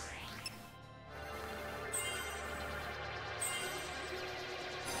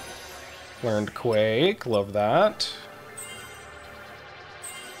 Learned Quake, love that.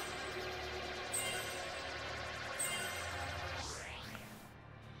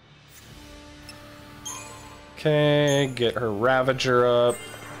 Okay, get her Ravager up.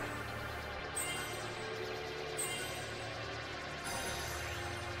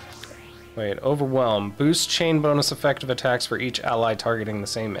 Wait, Overwhelm. Boost chain bonus effective attacks for each ally targeting the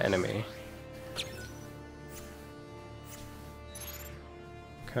same enemy.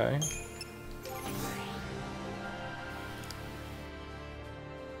 Okay.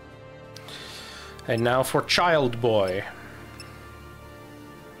 And now for Child Boy.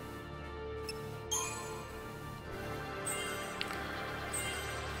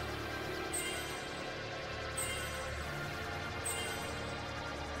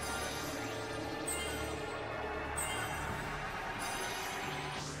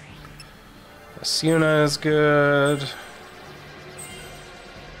 Asuna is good.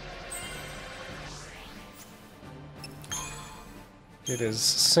 It is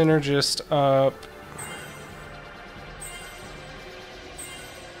Synergist up.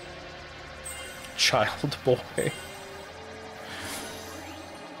 Child Boy.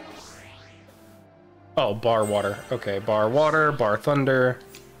 Oh, Bar Water. Okay, Bar Water, Bar Thunder.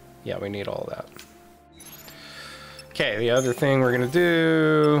 Yeah, we need all that. Okay, the other thing we're gonna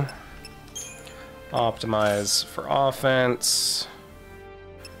do... Optimize for offense.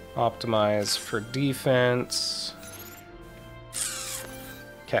 Optimize for defense.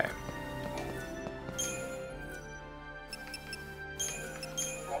 Okay.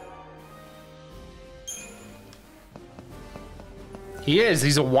 He is.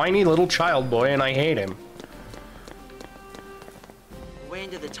 He's a whiny little child boy, and I hate him. The way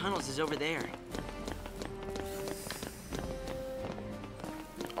into the tunnels is over there.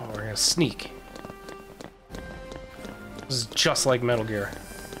 Oh, we're gonna sneak. This is just like Metal Gear.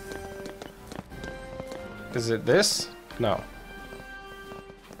 Is it this? No.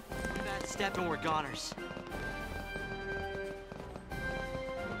 Bad step and we're goners.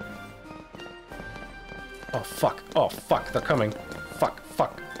 Oh, fuck. Oh, fuck. They're coming. Fuck.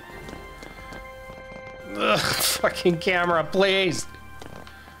 Fuck. Ugh, fucking camera, please.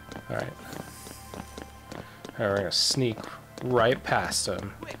 Alright. Alright, we're gonna sneak right past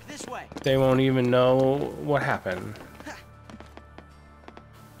them. Quick, this way. They won't even know what happened.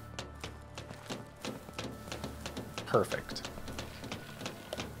 Perfect.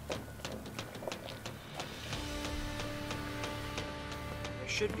 There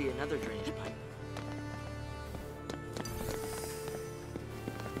should be another drainage pipe.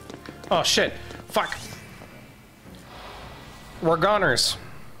 Oh shit! Fuck! We're goners.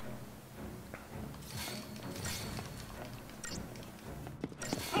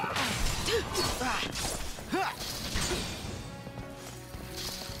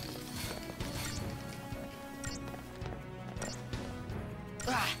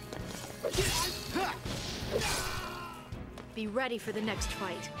 Be ready for the next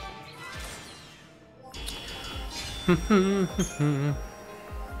fight.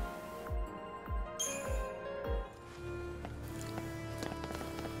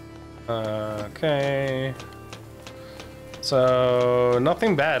 Okay. So,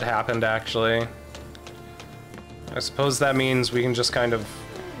 nothing bad happened, actually. I suppose that means we can just kind of...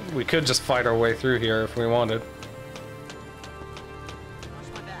 We could just fight our way through here if we wanted. Watch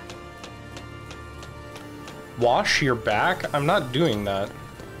my back. Wash your back? I'm not doing that.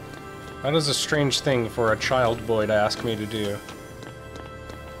 That is a strange thing for a child boy to ask me to do.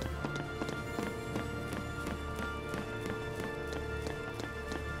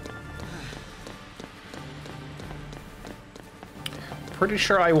 Pretty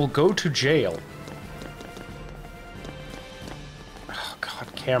sure I will go to jail. Oh god,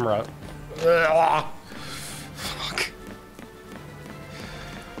 camera. Ugh. Fuck.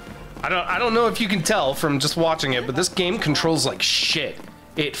 I don't know if you can tell from just watching it, but this game controls like shit.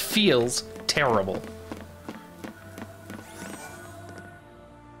 It feels terrible.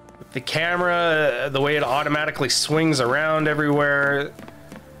 The camera, the way it automatically swings around everywhere,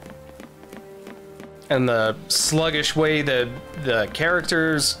 and the sluggish way the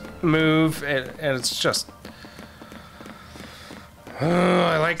characters move, and it's just...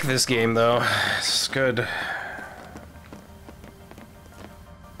 I like this game, though. It's good.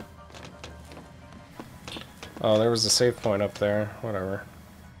 Oh, there was a save point up there. Whatever.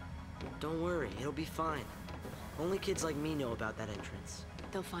 Don't worry, it'll be fine. Only kids like me know about that entrance.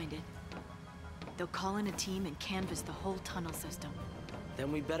 They'll find it. They'll call in a team and canvass the whole tunnel system.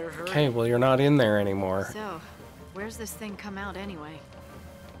 Then we better hurry. Okay, well, you're not in there anymore. So, where's this thing come out anyway?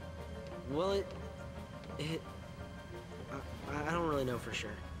 Well, I don't really know for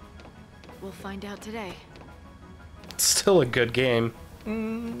sure. We'll find out today. It's still a good game.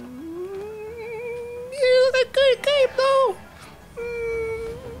 It's a good game, though.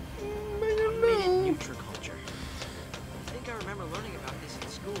 Automated Nutriculture.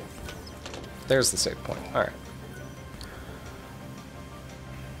 school. There's the save point. All right.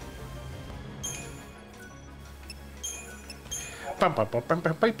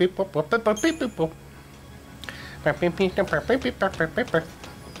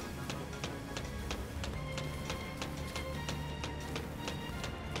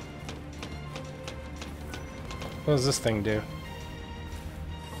 What does this thing do?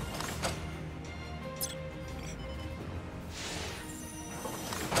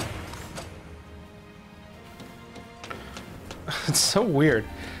 It's so weird.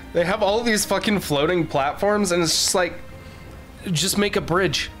 They have all these fucking floating platforms and it's just like, just make a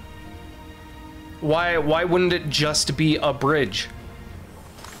bridge. Why wouldn't it just be a bridge?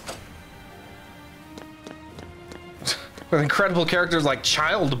 With incredible characters like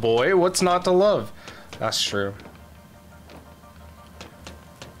Child Boy, what's not to love? That's true.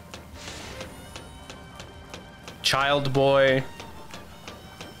 Child Boy.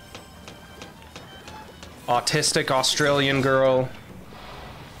 Autistic Australian girl.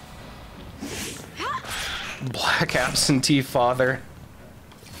 Black absentee father.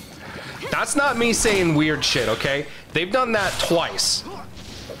 That's not me saying weird shit, okay? They've done that twice.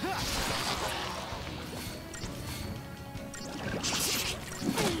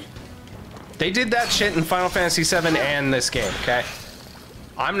 They did that shit in Final Fantasy VII and this game, okay?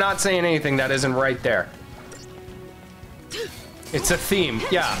 I'm not saying anything that isn't right there. It's a theme,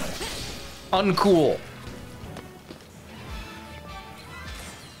 yeah. Uncool.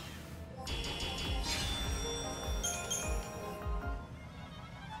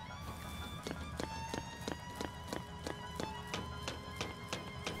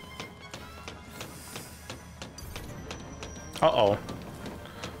 Uh-oh.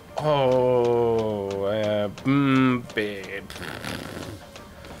 Oh, babe.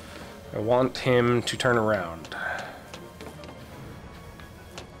 I want him to turn around.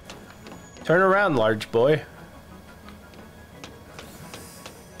 Turn around, large boy.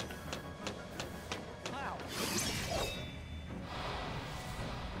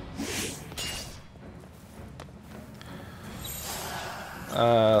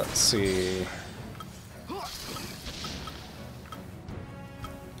 Let's see.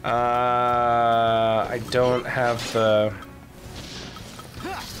 I don't have the...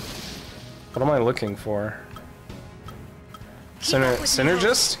 What am I looking for?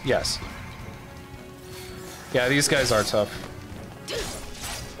 Synergist? Yes. Yeah, these guys are tough.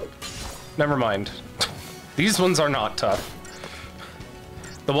 Never mind. These ones are not tough.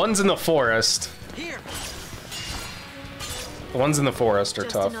 The ones in the forest... Here. The ones in the forest are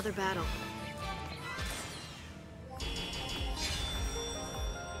tough. Another battle.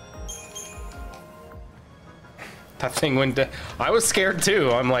 That thing went down. I was scared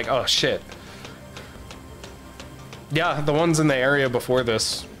too. I'm like, oh shit. Yeah, the ones in the area before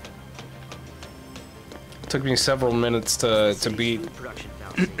this. Took me several minutes to beat.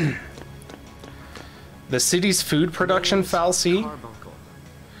 The city's food production fallacy?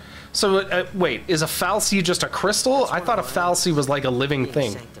 So, wait, is a fallacy just a crystal? I thought a fallacy was like a living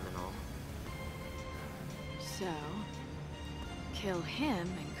thing. So, kill him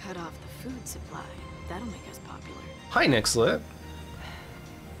and cut off the food supply. That'll make us popular. Hi, Nixlet.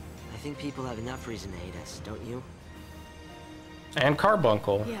 I think people have enough reason to hate us, don't you? And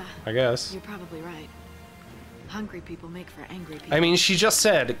Carbuncle, Yeah, I guess. You're probably right. Hungry people make for angry people. I mean, she just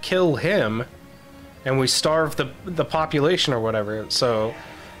said, kill him, and we starve the population or whatever, so...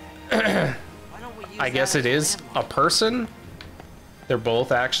 I guess it is a person? They're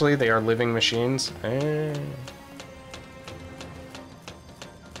both, actually. They are living machines.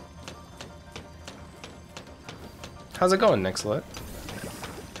 How's it going, Nixlet?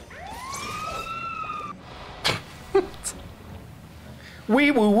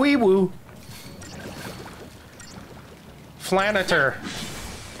 Wee woo, wee woo. Flanator.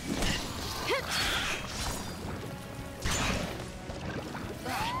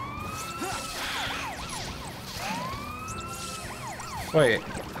 Wait,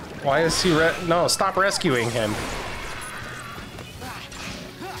 why is he no, stop rescuing him.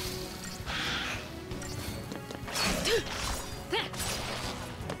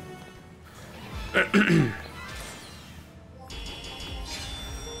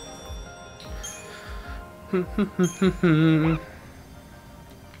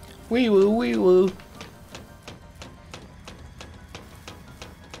 Wee woo, wee woo.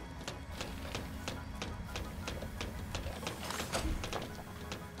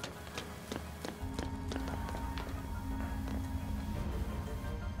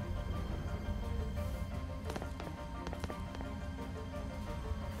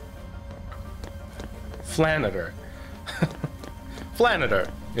 Flanator. Flanator,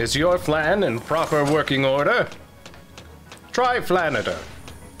 is your flan in proper working order? Try Flanator.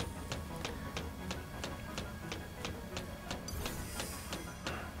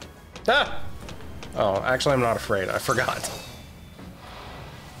 Ah! Oh, actually, I'm not afraid. I forgot.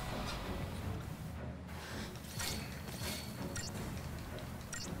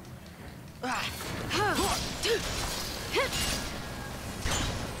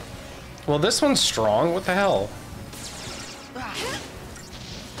 Well, this one's strong. What the hell?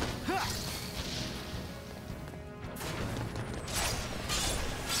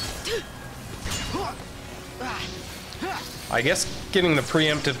 I guess getting the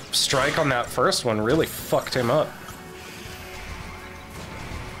preemptive strike on that first one really fucked him up.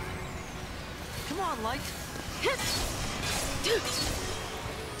 Come on, Light.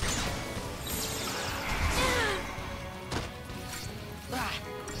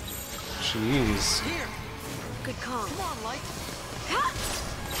 Jeez. Here. Good call. Come on, Light.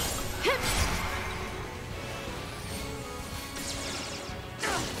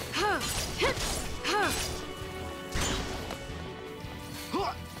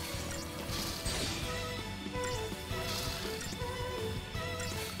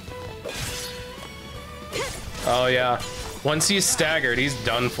 Oh yeah. Once he's staggered, he's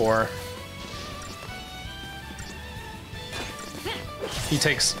done for. He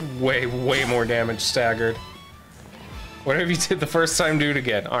takes way more damage staggered. Whatever you did the first time, do it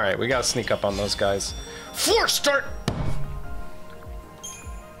again. Alright, we gotta sneak up on those guys. Force start!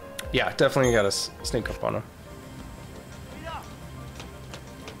 Yeah, definitely gotta sneak up on them.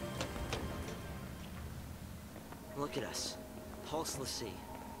 Look at us. Pulseless sea.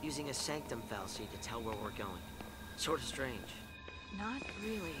 Using a sanctum fallacy to tell where we're going. Sort of strange. Not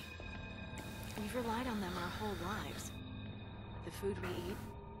really. We've relied on them our whole lives. The food we eat,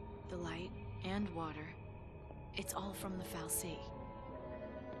 the light, and water. It's all from the Fal'Cie.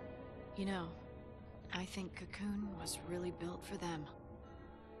 You know, I think Cocoon was really built for them.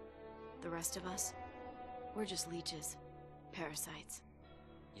 The rest of us, we're just leeches. Parasites.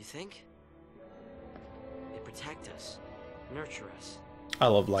 You think? They protect us. Nurture us. I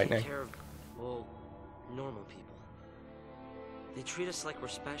love lightning. Take care of, well, normal people. They treat us like we're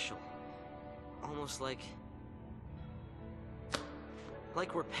special. Almost like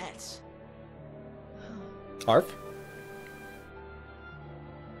we're pets. Arf?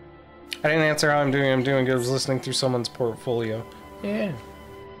 I didn't answer how I'm doing. I'm doing good. I was listening through someone's portfolio. Yeah.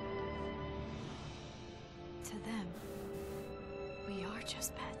 To them, we are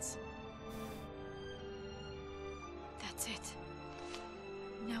just pets. That's it.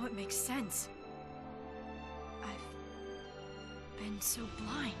 Now it makes sense. I've been so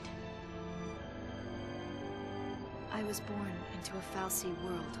blind. I was born into a Fal'Cie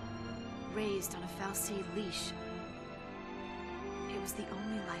world, raised on a Fal'Cie leash. It was the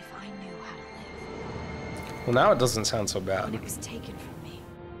only life I knew how to live. Well, now it doesn't sound so When bad. it was taken from me,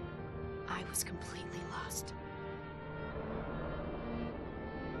 I was completely lost.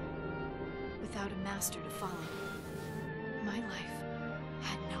 Without a master to follow, my life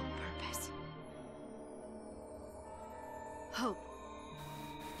had no purpose. Hope,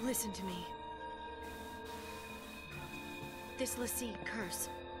 listen to me. This l'Cie curse,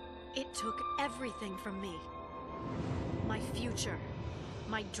 it took everything from me. My future,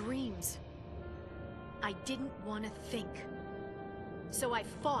 my dreams. I didn't want to think. So I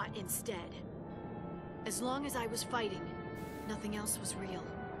fought instead. As long as I was fighting, nothing else was real.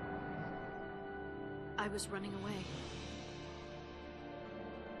 I was running away.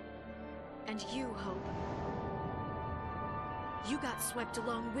 And you, Hope. You got swept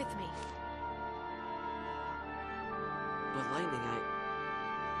along with me. But Lightning, I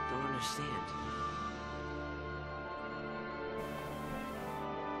don't understand.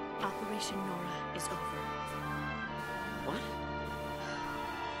 Operation Nora is over. What?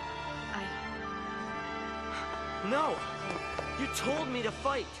 I... No! You told me to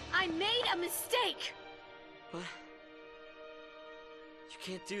fight! I made a mistake! What? You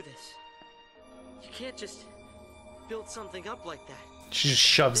can't do this. You can't just build something up like that. She just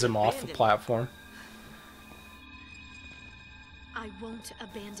shoves him off the platform. I won't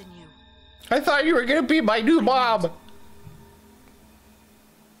abandon you. I thought you were gonna be my new mom.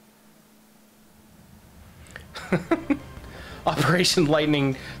 Operation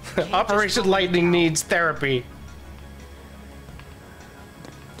Lightning. Operation Lightning needs therapy.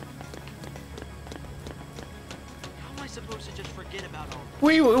 How am I supposed to just forget about all this?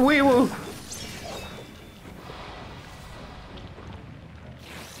 Wee woo, wee woo.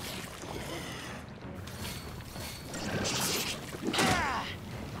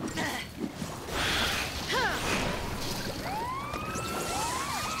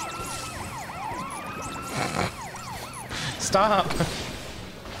 Stop.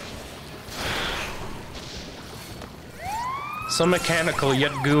 So mechanical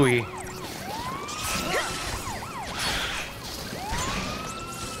yet gooey.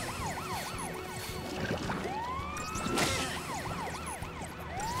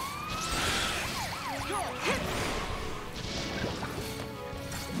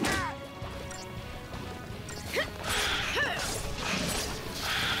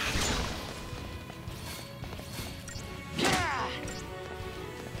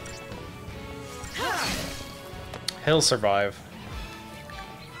 He'll survive.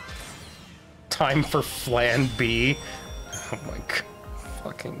 Time for Flan B. Oh my god.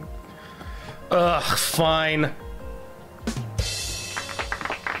 Fucking. Ugh, fine.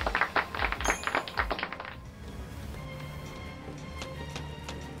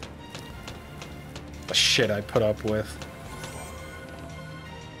 The shit I put up with.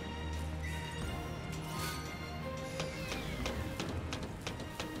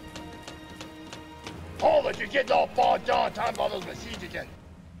 Hold it, you're getting all bogged down. Time for those machines again.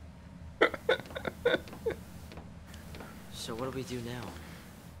 So what do we do now?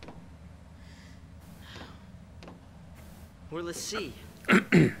 We're Lassie.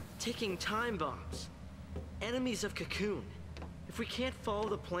 Taking time bombs. Enemies of Cocoon. If we can't follow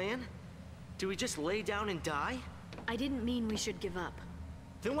the plan, do we just lay down and die? I didn't mean we should give up.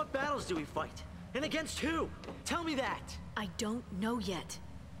 Then what battles do we fight? And against who? Tell me that! I don't know yet.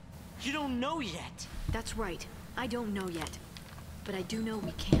 You don't know yet! That's right. I don't know yet. But I do know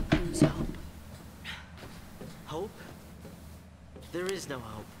we can't lose hope. Hope? There is no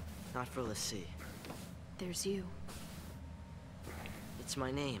hope. Not for Lassie. There's you. It's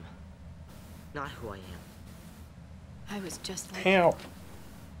my name. Not who I am. I was just like Help.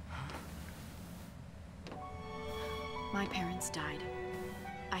 my parents died.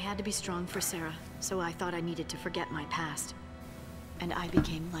 I had to be strong for Sarah, so I thought I needed to forget my past. And I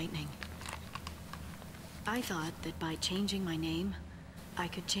became Lightning. I thought that by changing my name, I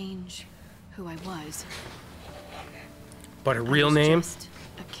could change who I was. But her I real was name? just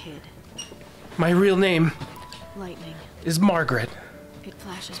a kid. My real name Lightning. is Margaret. It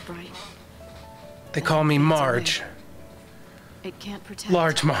flashes bright. They call me Marge. It can't protect.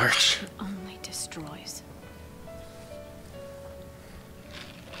 Large Marge. It only destroys.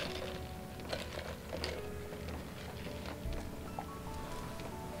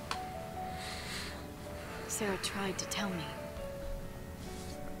 Sarah tried to tell me,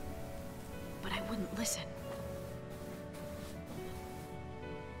 but I wouldn't listen.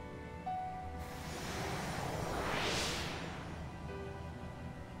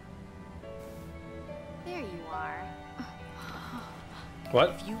 There you are. What?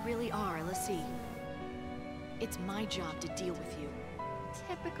 If you really are Lassie, it's my job to deal with you.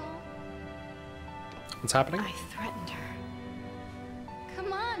 Typical. What's happening? I threatened her.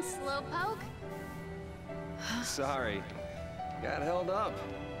 Come on, Slowpoke. Sorry. Got held up.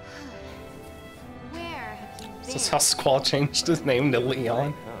 Where have you been? Is this how Squall changed his name to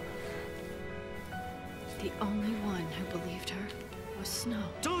Leon? The only one who believed her was Snow.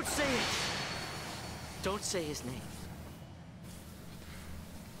 Don't say it! Don't say his name.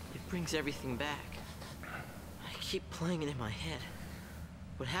 It brings everything back. I keep playing it in my head.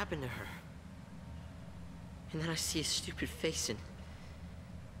 What happened to her? And then I see his stupid face and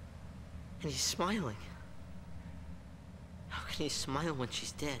he's smiling. How can he smile when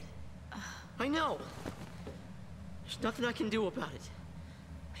she's dead? I know! There's nothing I can do about it.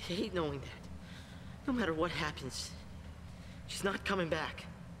 I hate knowing that. No matter what happens, she's not coming back.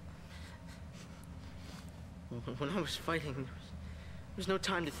 When I was fighting, there was no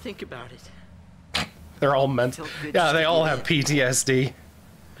time to think about it. They're all mental. Yeah, they all have PTSD.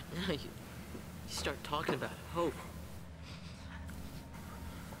 But now you start talking about hope.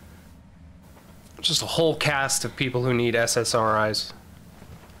 Just a whole cast of people who need SSRIs.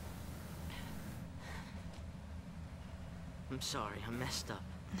 I'm sorry, I messed up.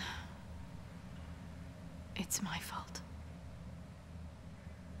 It's my fault.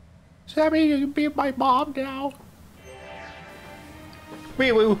 Sammy, you can be my mom now.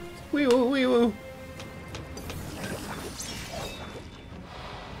 Wee woo, wee woo, wee woo.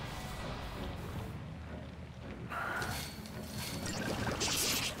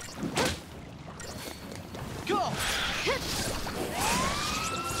 Go!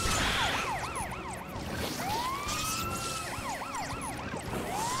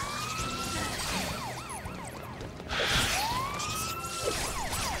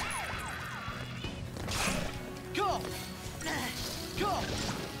 Go! Go!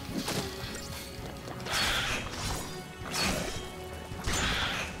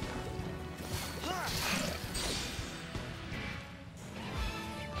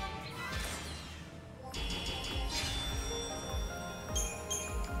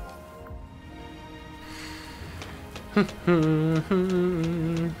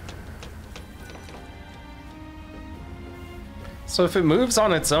 So if it moves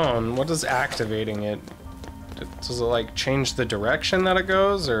on its own, what is activating it? Does it like change the direction that it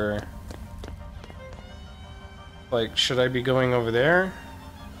goes, or like should I be going over there?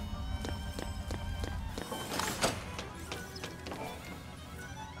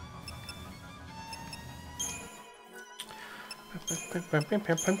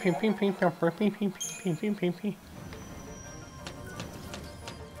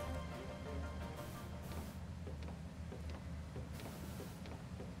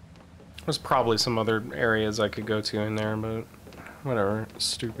 There's probably some other areas I could go to in there, but whatever.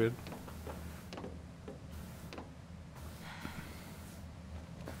 Stupid.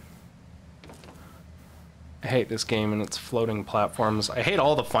 I hate this game and its floating platforms. I hate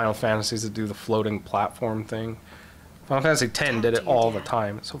all the Final Fantasies that do the floating platform thing. Final Fantasy X did it all the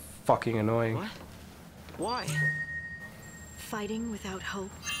time. It's so fucking annoying. What? Why? Fighting without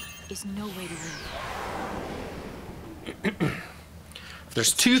hope is no way to live. If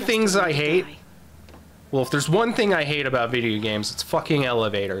there's two things I hate, well, if there's one thing I hate about video games, it's fucking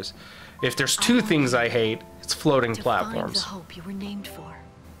elevators. If there's two things I hate, it's floating platforms. To find the hope you were named for.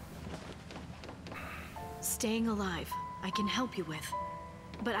 Staying alive, I can help you with,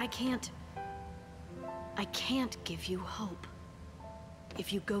 but I can't give you hope.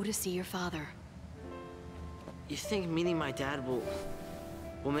 If you go to see your father. You think meeting my dad will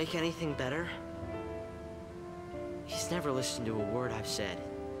make anything better? He's never listened to a word I've said.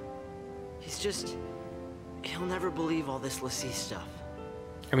 He'll never believe all this LaCie stuff.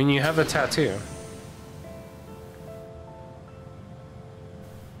 I mean, you have a tattoo.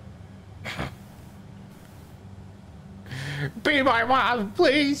 Be my wife,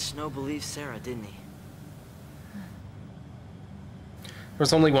 please. Snow believes Sarah, didn't he? There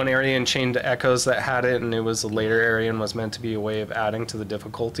was only one area in Chained Echoes that had it, and it was a later area and was meant to be a way of adding to the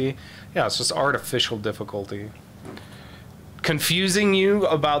difficulty. Yeah, it's just artificial difficulty. Confusing you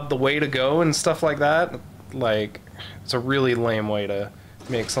about the way to go and stuff like that, like, it's a really lame way to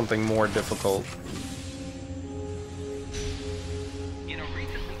make something more difficult. In a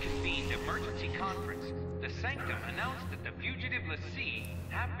recently convened emergency conference, the Sanctum announced that the fugitive LaCie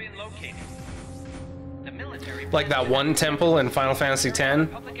have been located. The military... Like that one temple in Final Fantasy X?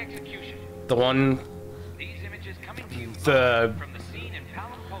 The one...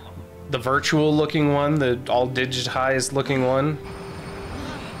 The virtual looking one, the all digitized looking one.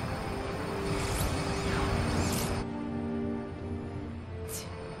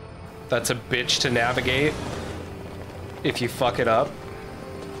 That's a bitch to navigate if you fuck it up.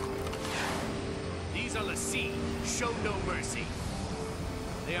 These are LaCie. Show no mercy.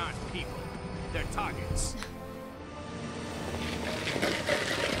 They aren't people. They're targets.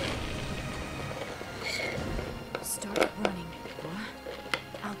 Start running.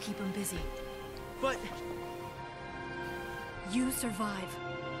 I'll keep him busy. But... You survive.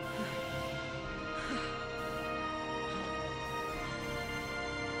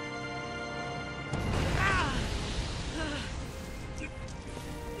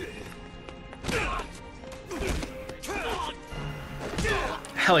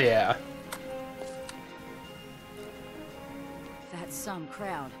 Hell yeah. That's some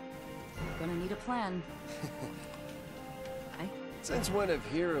crowd. Gonna need a plan. Since when have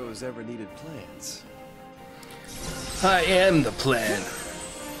heroes ever needed plans? I am the plan.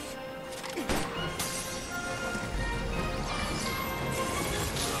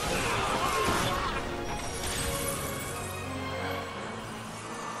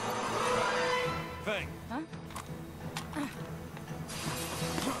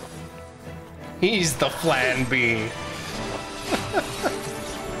 He's the Flan B.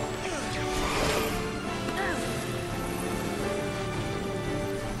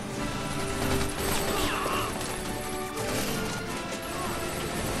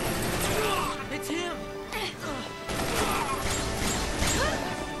 It's him!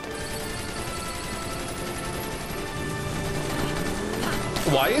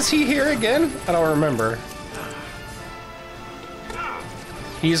 Why is he here again? I don't remember.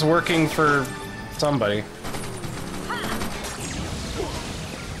 He's working for somebody.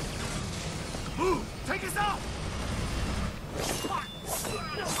 Move! Take us out!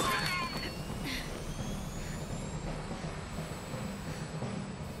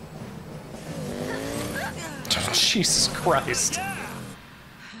 Jesus Christ.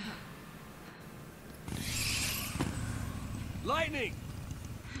 Lightning!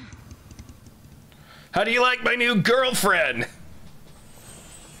 How do you like my new girlfriend?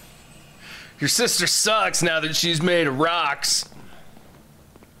 Your sister sucks now that she's made of rocks.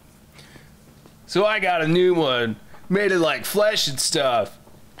 So I got a new one. Made it like flesh and stuff.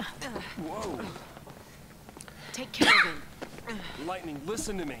 Whoa. Take care of him. Lightning,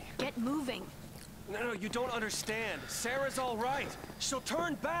 listen to me. Get moving. No, you don't understand. Sarah's all right. She'll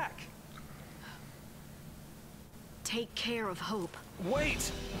turn back. Take care of Hope.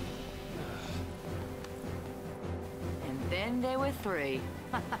 Wait! And then there were 3.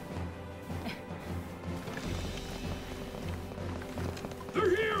 They're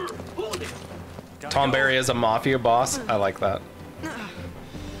here! Hold it! Tom Berry is a mafia boss. I like that.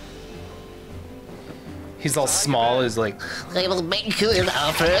 He's all small. He's like, I will make you an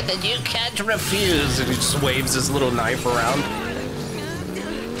offer that you can't refuse. And he just waves his little knife around.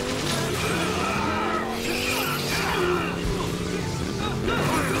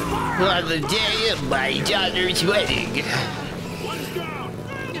 On the day of my daughter's wedding. Let's go!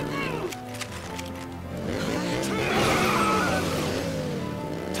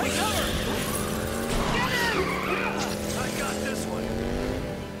 Take cover! I got this one.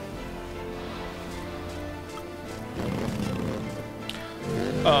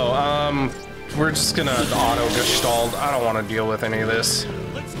 Oh, we're just gonna auto gestalt. I don't want to deal with any of this.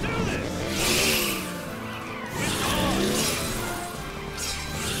 Let's do this!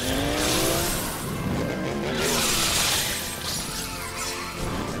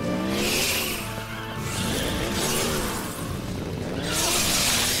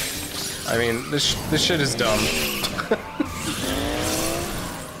 I mean, this shit is dumb.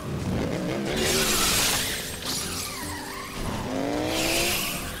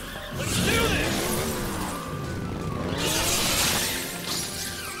 Let's do this!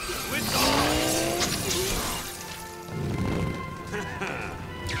 With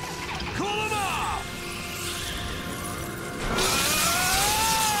cool him off!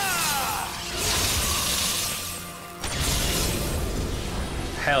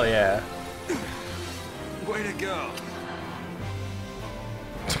 Hell yeah. Way to go.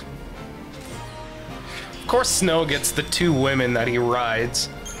 Of course Snow gets the 2 women that he rides.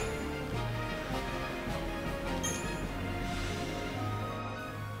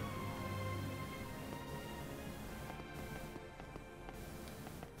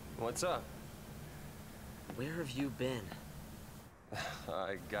 What's up? Where have you been?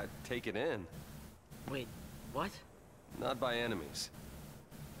 I got taken in. Wait, what? Not by enemies.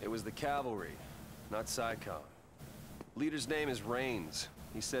 It was the cavalry, not SciComm. Leader's name is Rains.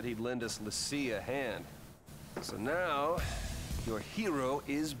 He said he'd lend us l'Cie a hand. So now, your hero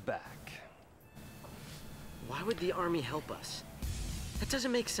is back. Why would the army help us? That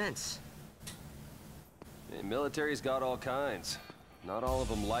doesn't make sense. The military's got all kinds. Not all of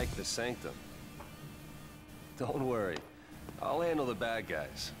them like the Sanctum. Don't worry. I'll handle the bad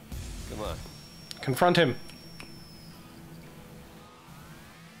guys. Come on. Confront him.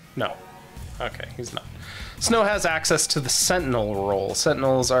 No. Okay, he's not. Snow has access to the Sentinel role.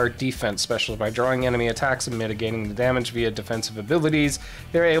 Sentinels are defense specialists. By drawing enemy attacks and mitigating the damage via defensive abilities,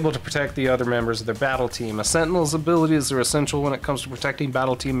 they're able to protect the other members of their battle team. A Sentinel's abilities are essential when it comes to protecting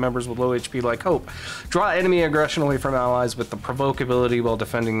battle team members with low HP like Hope. Draw enemy aggression away from allies with the Provoke ability while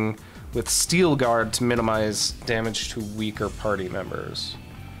defending with Steel Guard to minimize damage to weaker party members.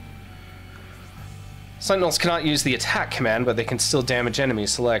 Sentinels cannot use the attack command, but they can still damage enemies.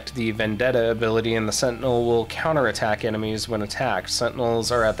 Select the Vendetta ability, and the Sentinel will counterattack enemies when attacked.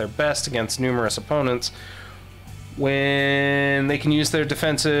 Sentinels are at their best against numerous opponents when they can use their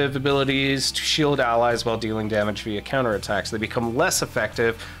defensive abilities to shield allies while dealing damage via counterattacks. They become less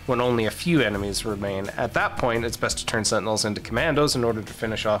effective when only a few enemies remain. At that point, it's best to turn Sentinels into commandos in order to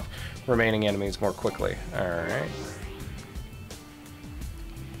finish off remaining enemies more quickly. Alright.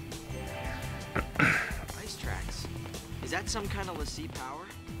 Ice tracks. Is that some kind of l'Cie power?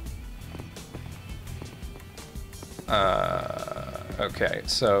 Okay,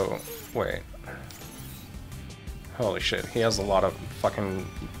 so, wait. Holy shit, he has a lot of fucking...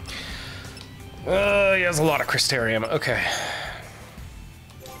 he has a lot of Crystarium, okay.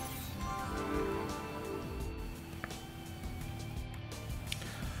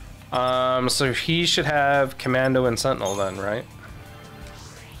 So he should have Commando and Sentinel then, right?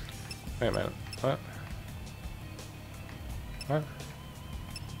 Wait a minute, what? What?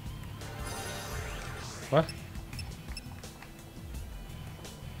 What?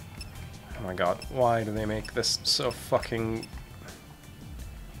 Oh my god, why do they make this so fucking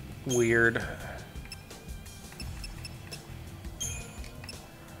weird?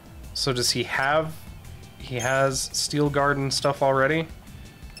 So does he have... He has Steel Guard and stuff already?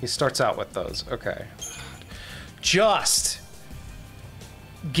 He starts out with those, okay. Just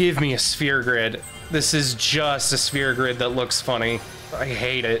give me a sphere grid. This is just a sphere grid that looks funny. I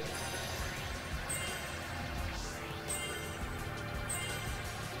hate it.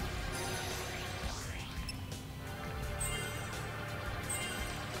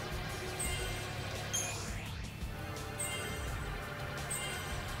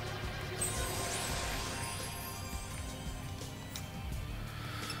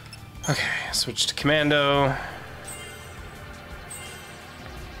 Okay, switch to commando.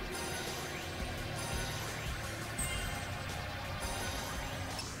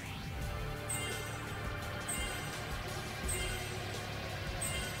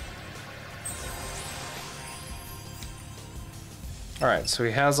 Alright, so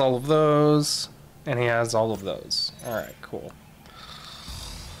he has all of those, and he has all of those. Alright, cool.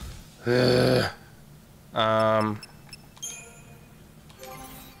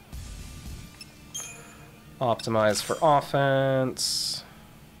 Optimize for offense.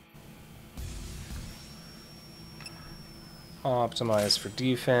 Optimize for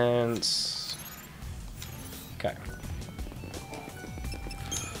defense. Okay.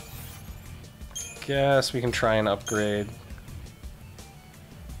 Guess we can try and upgrade.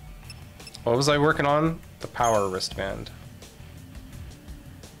 What was I working on? The power wristband.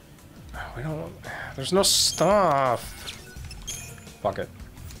 We don't... There's no stuff. Fuck it.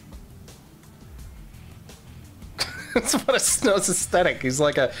 That's what Snow's aesthetic. He's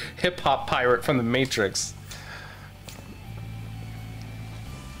like a hip-hop pirate from the Matrix.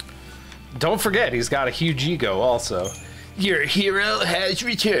 Don't forget, he's got a huge ego also. Your hero has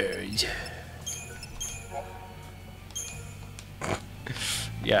returned.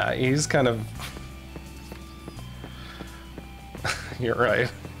 Yeah, he's kind of... You're right.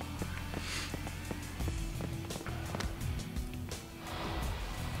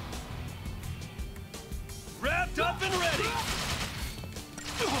 Wrapped up and ready.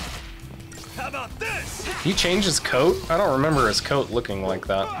 How about this? He changed his coat? I don't remember his coat looking like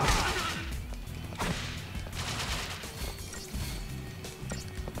that.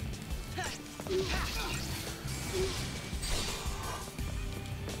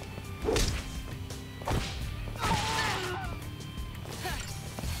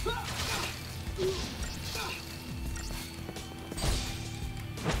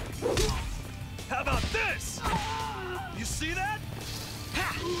 How about this? You see that?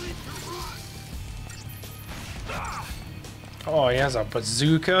 Oh, he has a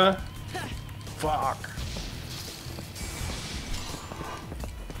bazooka? Fuck.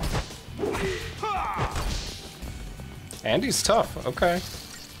 And he's tough, okay.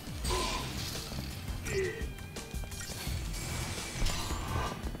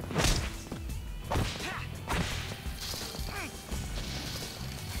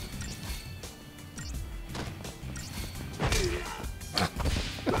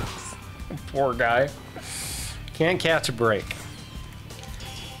 Poor guy. Can't catch a break.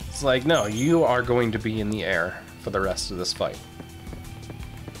 It's like, no, you are going to be in the air for the rest of this fight.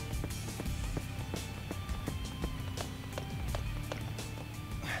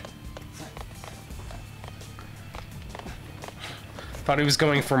 Thought he was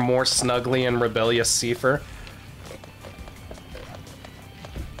going for more snuggly and rebellious Seifer.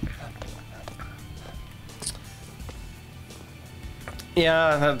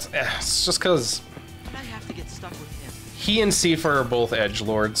 Yeah, that's it's just because I have to get stuck with him. he and Seifer are both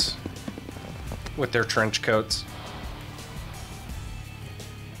edgelords with their trench coats.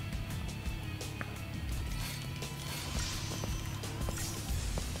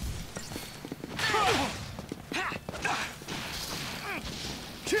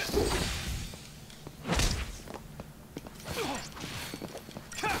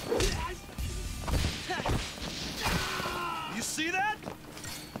 You see that?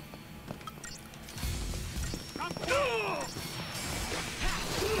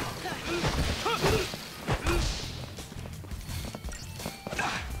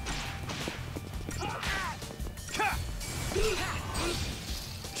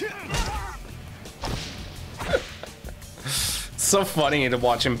 So funny to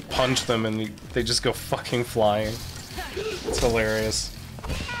watch him punch them and they just go fucking flying. It's hilarious.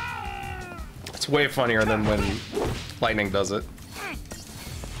 It's way funnier than when Lightning does it.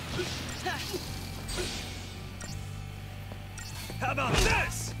 How about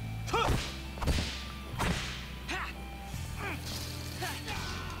this?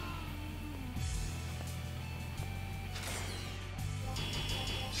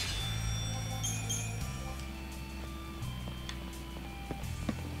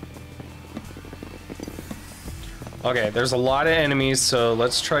 Okay, there's a lot of enemies, so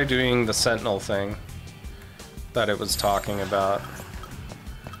let's try doing the Sentinel thing that it was talking about.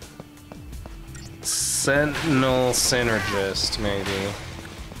 Sentinel Synergist, maybe.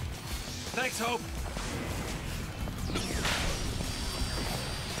 Thanks, Hope.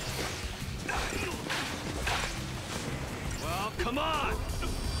 Well, come on.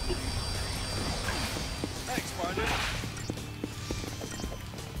 Thanks, partner.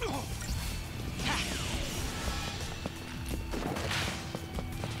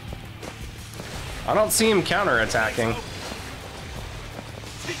 I don't see him counterattacking.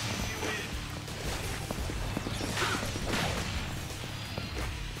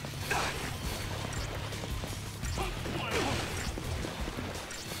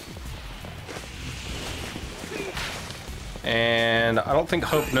 And I don't think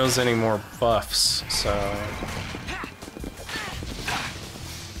Hope knows any more buffs, so...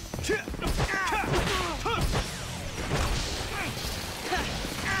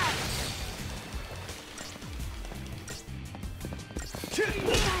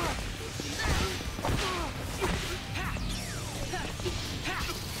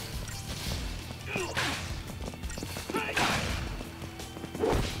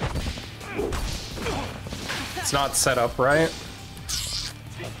 It's not set up right.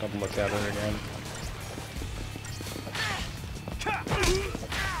 I'll double look at it again.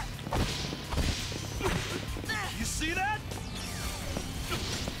 You see that?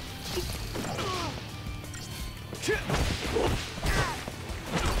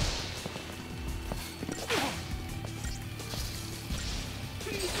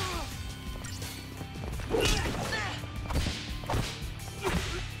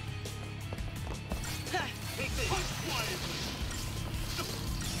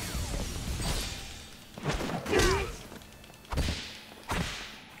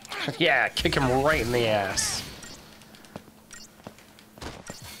 Yeah, kick him right in the ass.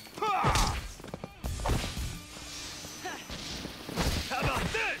 How about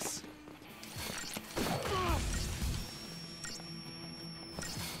this?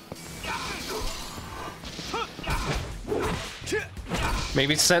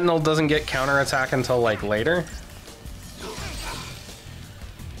 Maybe Sentinel doesn't get counterattack until like later.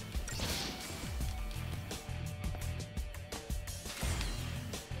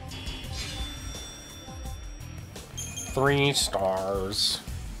 Three stars.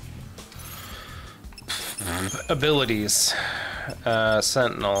 Abilities.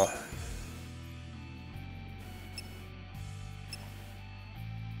 Sentinel.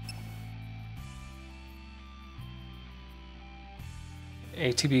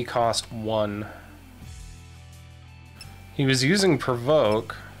 ATB cost 1. He was using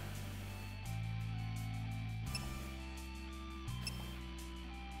Provoke.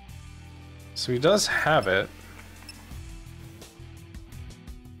 So he does have it.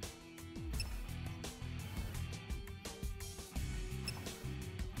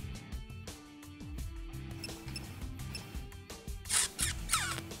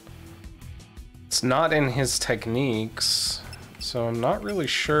 It's not in his techniques, so I'm not really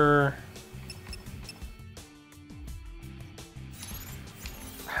sure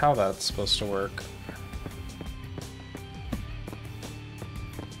how that's supposed to work.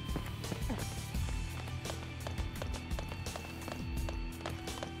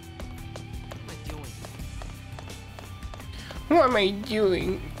 What am I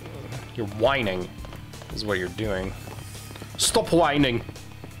doing? You're whining, is what you're doing. Stop whining.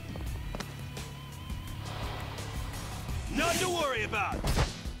 Nothing to worry about.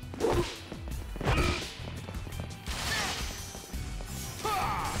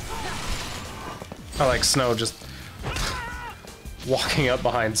 I like Snow just walking up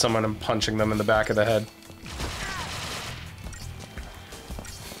behind someone and punching them in the back of the head.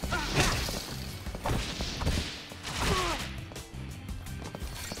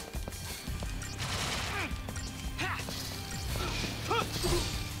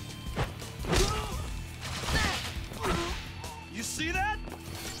 You see that?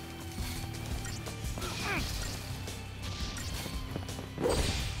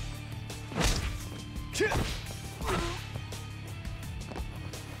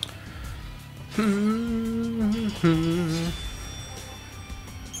 This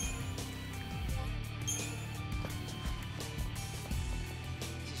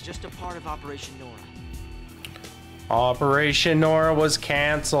is just a part of Operation Nora. Operation Nora was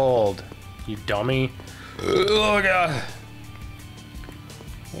canceled. You dummy. Oh god.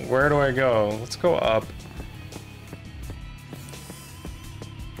 Where do I go? Let's go up.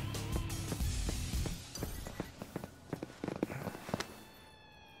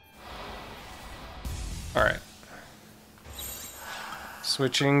 Alright.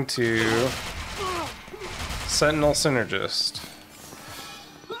 Switching to Sentinel Synergist.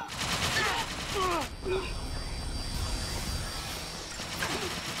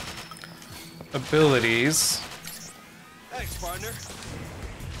 Abilities. Thanks, partner.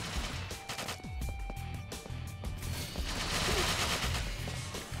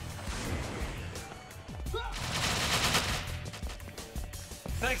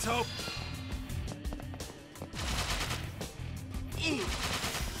 Thanks, Hope.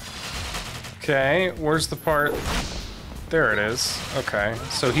 Okay, where's the part? There it is. Okay,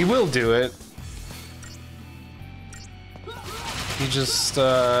 so he will do it. He just,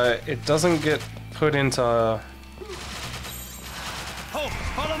 it doesn't get put into...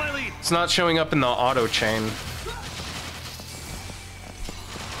 Follow my lead. It's not showing up in the auto chain.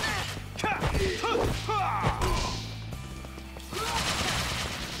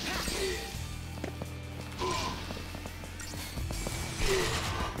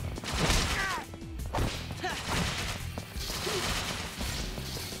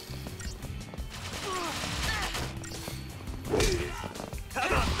 How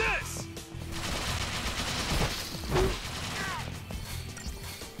about this?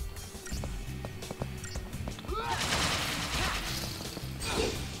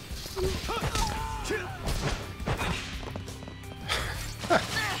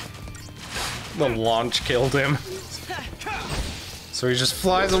 The launch killed him. So he just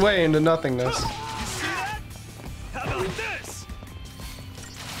flies away into nothingness. You see that? How about this?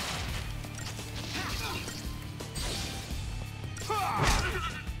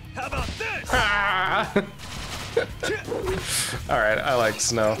 How about this? Ah! Alright, I like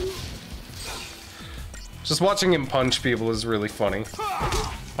Snow. Just watching him punch people is really funny.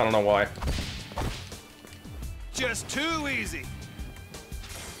 I don't know why. Just too easy.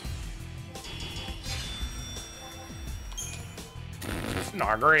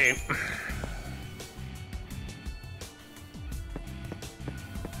 Not great.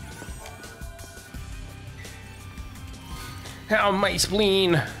 How my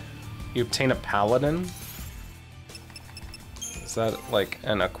spleen! You obtain a paladin? Is that like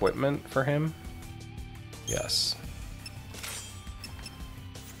an equipment for him? Yes.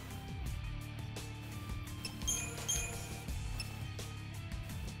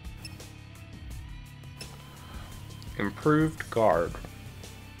 Improved guard.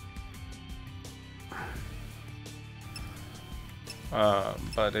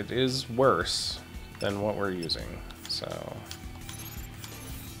 But it is worse than what we're using, so...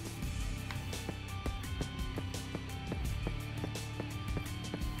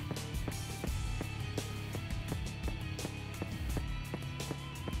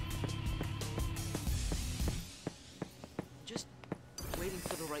 Just waiting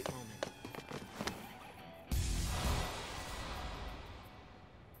for the right moment.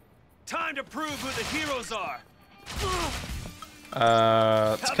 Time to prove who the heroes are.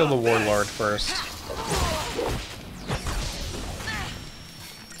 Let's kill the warlord first.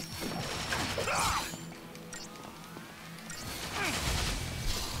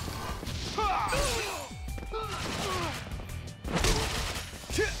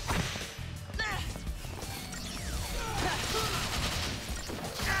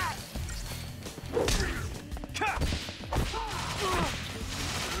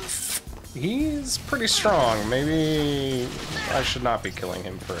 He's pretty strong. Maybe I should not be killing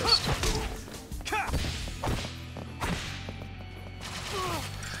him first.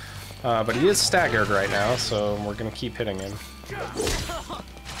 But he is staggered right now, so we're gonna keep hitting him.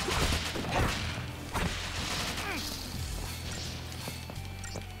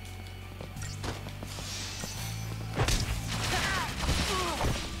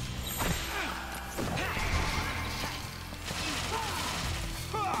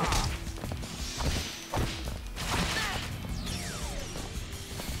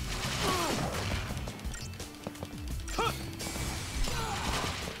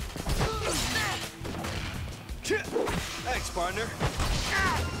 Thanks, partner.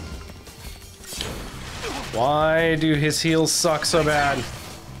 Why do his heals suck so bad?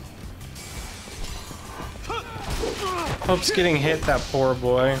 Hope's getting hit, that poor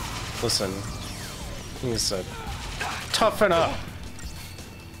boy. Listen, he needs to toughen up.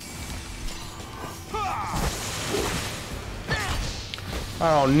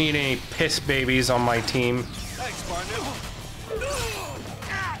 I don't need any piss babies on my team. Thanks, partner.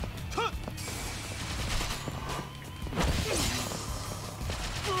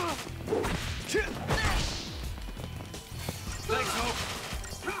 Thanks, Hope.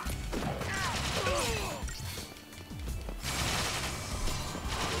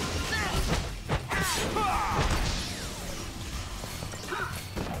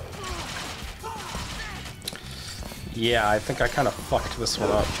 Yeah, I think I kind of fucked this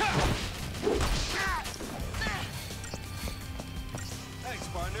one up. Thanks,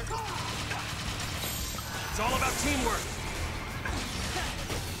 partner. It's all about teamwork.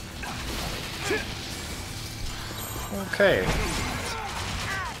 Okay.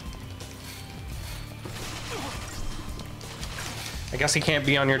 I guess he can't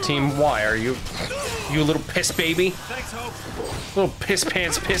be on your team. Why? Are you a little piss baby? Thanks, Hope. Little piss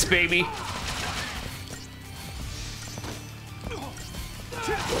pants piss baby?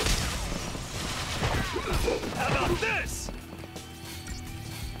 How about this?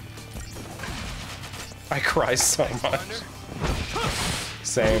 I cry so much.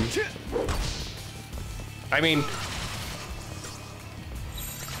 Same. I mean,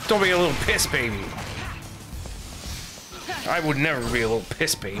 don't be a little piss baby. I would never be a little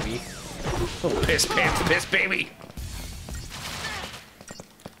piss baby. Little piss pants piss baby.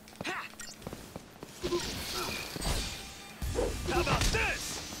 How about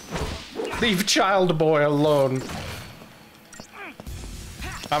this? Leave child boy alone.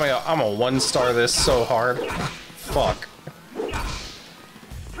 I'm a 1-star this so hard. Fuck.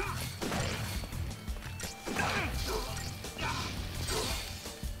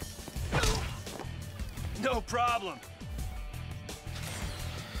 No problem.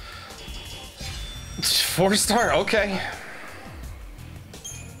 4-star, okay.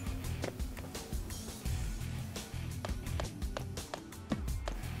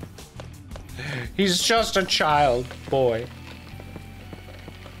 He's just a child boy.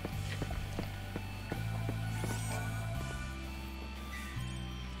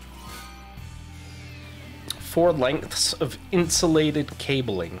 Four lengths of insulated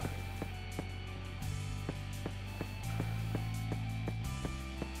cabling.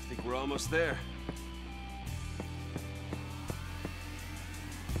 I think we're almost there.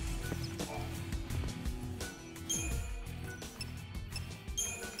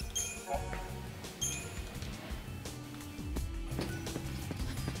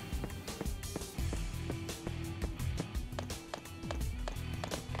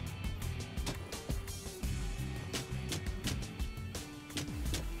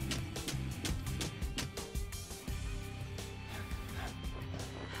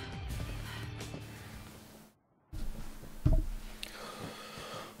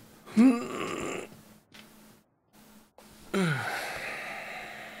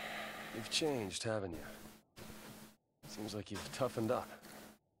 You've changed, haven't you? Seems like you've toughened up.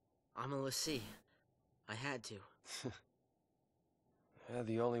 I'm a lessee. I had to. Yeah,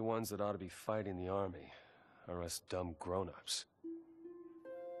 the only ones that ought to be fighting the army are us dumb grown-ups.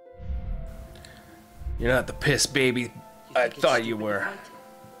 You're not the piss baby I thought you were.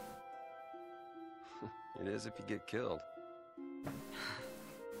 It is if you get killed.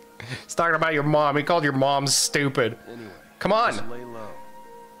 He's talking about your mom. He called your mom stupid. Anyway, come on. just lay low.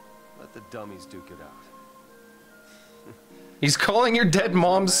 Let the dummies duke it out. He's calling your dead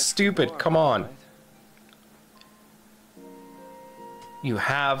mom stupid. Come on. You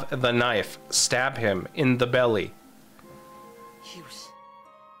have the knife. Stab him in the belly. He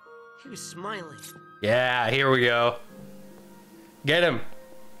was smiling. Yeah, here we go. Get him.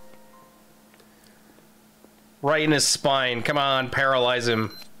 Right in his spine. Come on, paralyze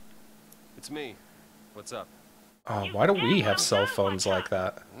him. It's me. What's up? Oh, why do we have cell phones like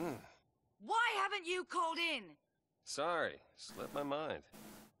that? Why haven't you called in? Sorry, slipped my mind.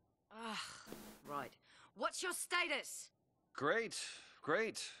 Right. What's your status? Great,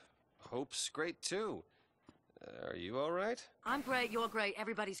 great. Hope's great too. Are you all right? I'm great, you're great,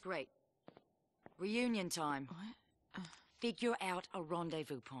 everybody's great. Reunion time. What? Figure out a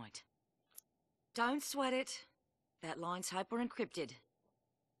rendezvous point. Don't sweat it. That line's hyper-encrypted.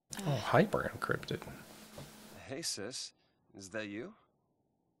 Oh, hyper-encrypted. Hey, sis. Is that you?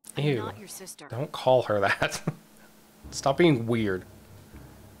 Ew. I'm not your sister. Don't call her that. Stop being weird.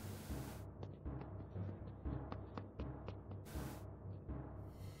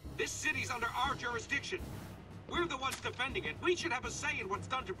 This city's under our jurisdiction. We're the ones defending it. We should have a say in what's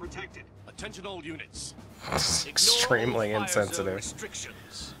done to protect it. Attention all units. Extremely insensitive.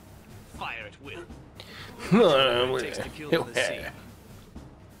 Restrictions. Fire at will. Whatever It takes to kill the Lessee.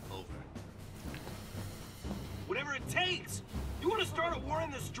 Over. Whatever it takes. You want to start a war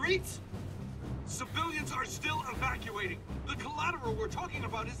in the streets? Civilians are still evacuating. The collateral we're talking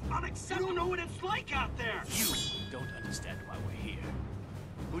about is unacceptable. You don't know what it's like out there. You don't understand why we're here.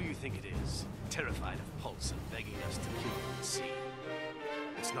 Who do you think it is? Terrified of Pulse and begging us to kill the Lessee.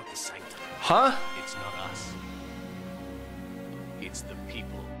 It's not the Sanctum. Huh? It's not us. It's the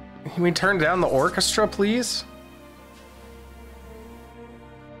people. Can we turn down the orchestra, please?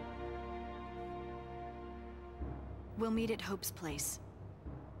 We'll meet at Hope's place.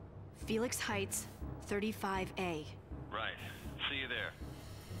 Felix Heights, 35A. Right. See you there.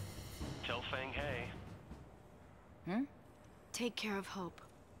 Tell Fang hey. Take care of Hope.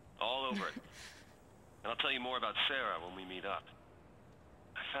 All over it. And I'll tell you more about Sarah when we meet up.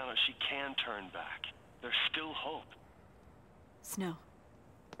 I found out she can turn back. There's still hope. Snow,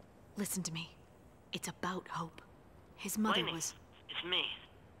 listen to me. It's about Hope. His mother was... It's me.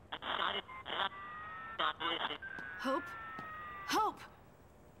 Hope? Hope!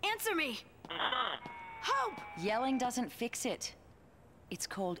 Answer me! Hope! Yelling doesn't fix it. It's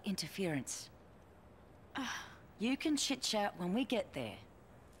called interference. You can chit-chat when we get there.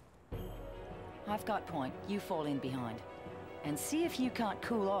 I've got point. You fall in behind. And see if you can't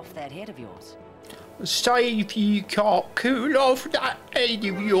cool off that head of yours. See if you can't cool off that head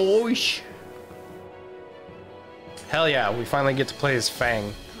of yours. Hell yeah, we finally get to play as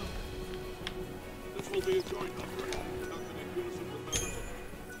Fang. This will be a joint operation conducted in unison with members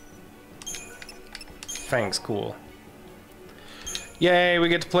of... Fang's cool. Yay, we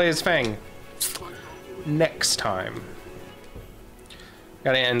get to play as Fang. Next time.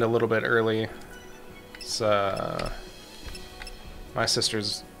 Gotta end a little bit early. It's, my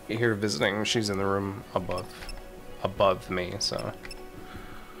sister's here visiting. She's in the room above me, so.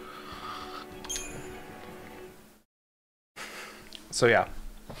 So yeah.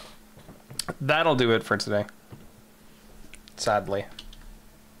 That'll do it for today. Sadly.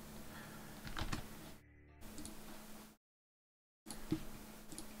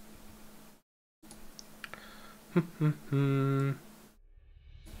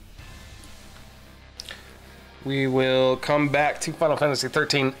 We will come back to Final Fantasy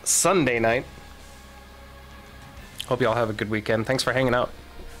XIII Sunday night. Hope y'all have a good weekend. Thanks for hanging out.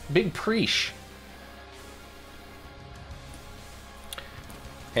 Big preach.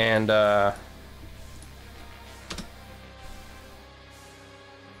 And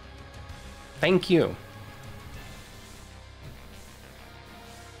thank you.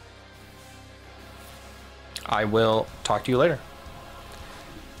 I will talk to you later.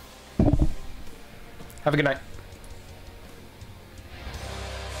 Have a good night.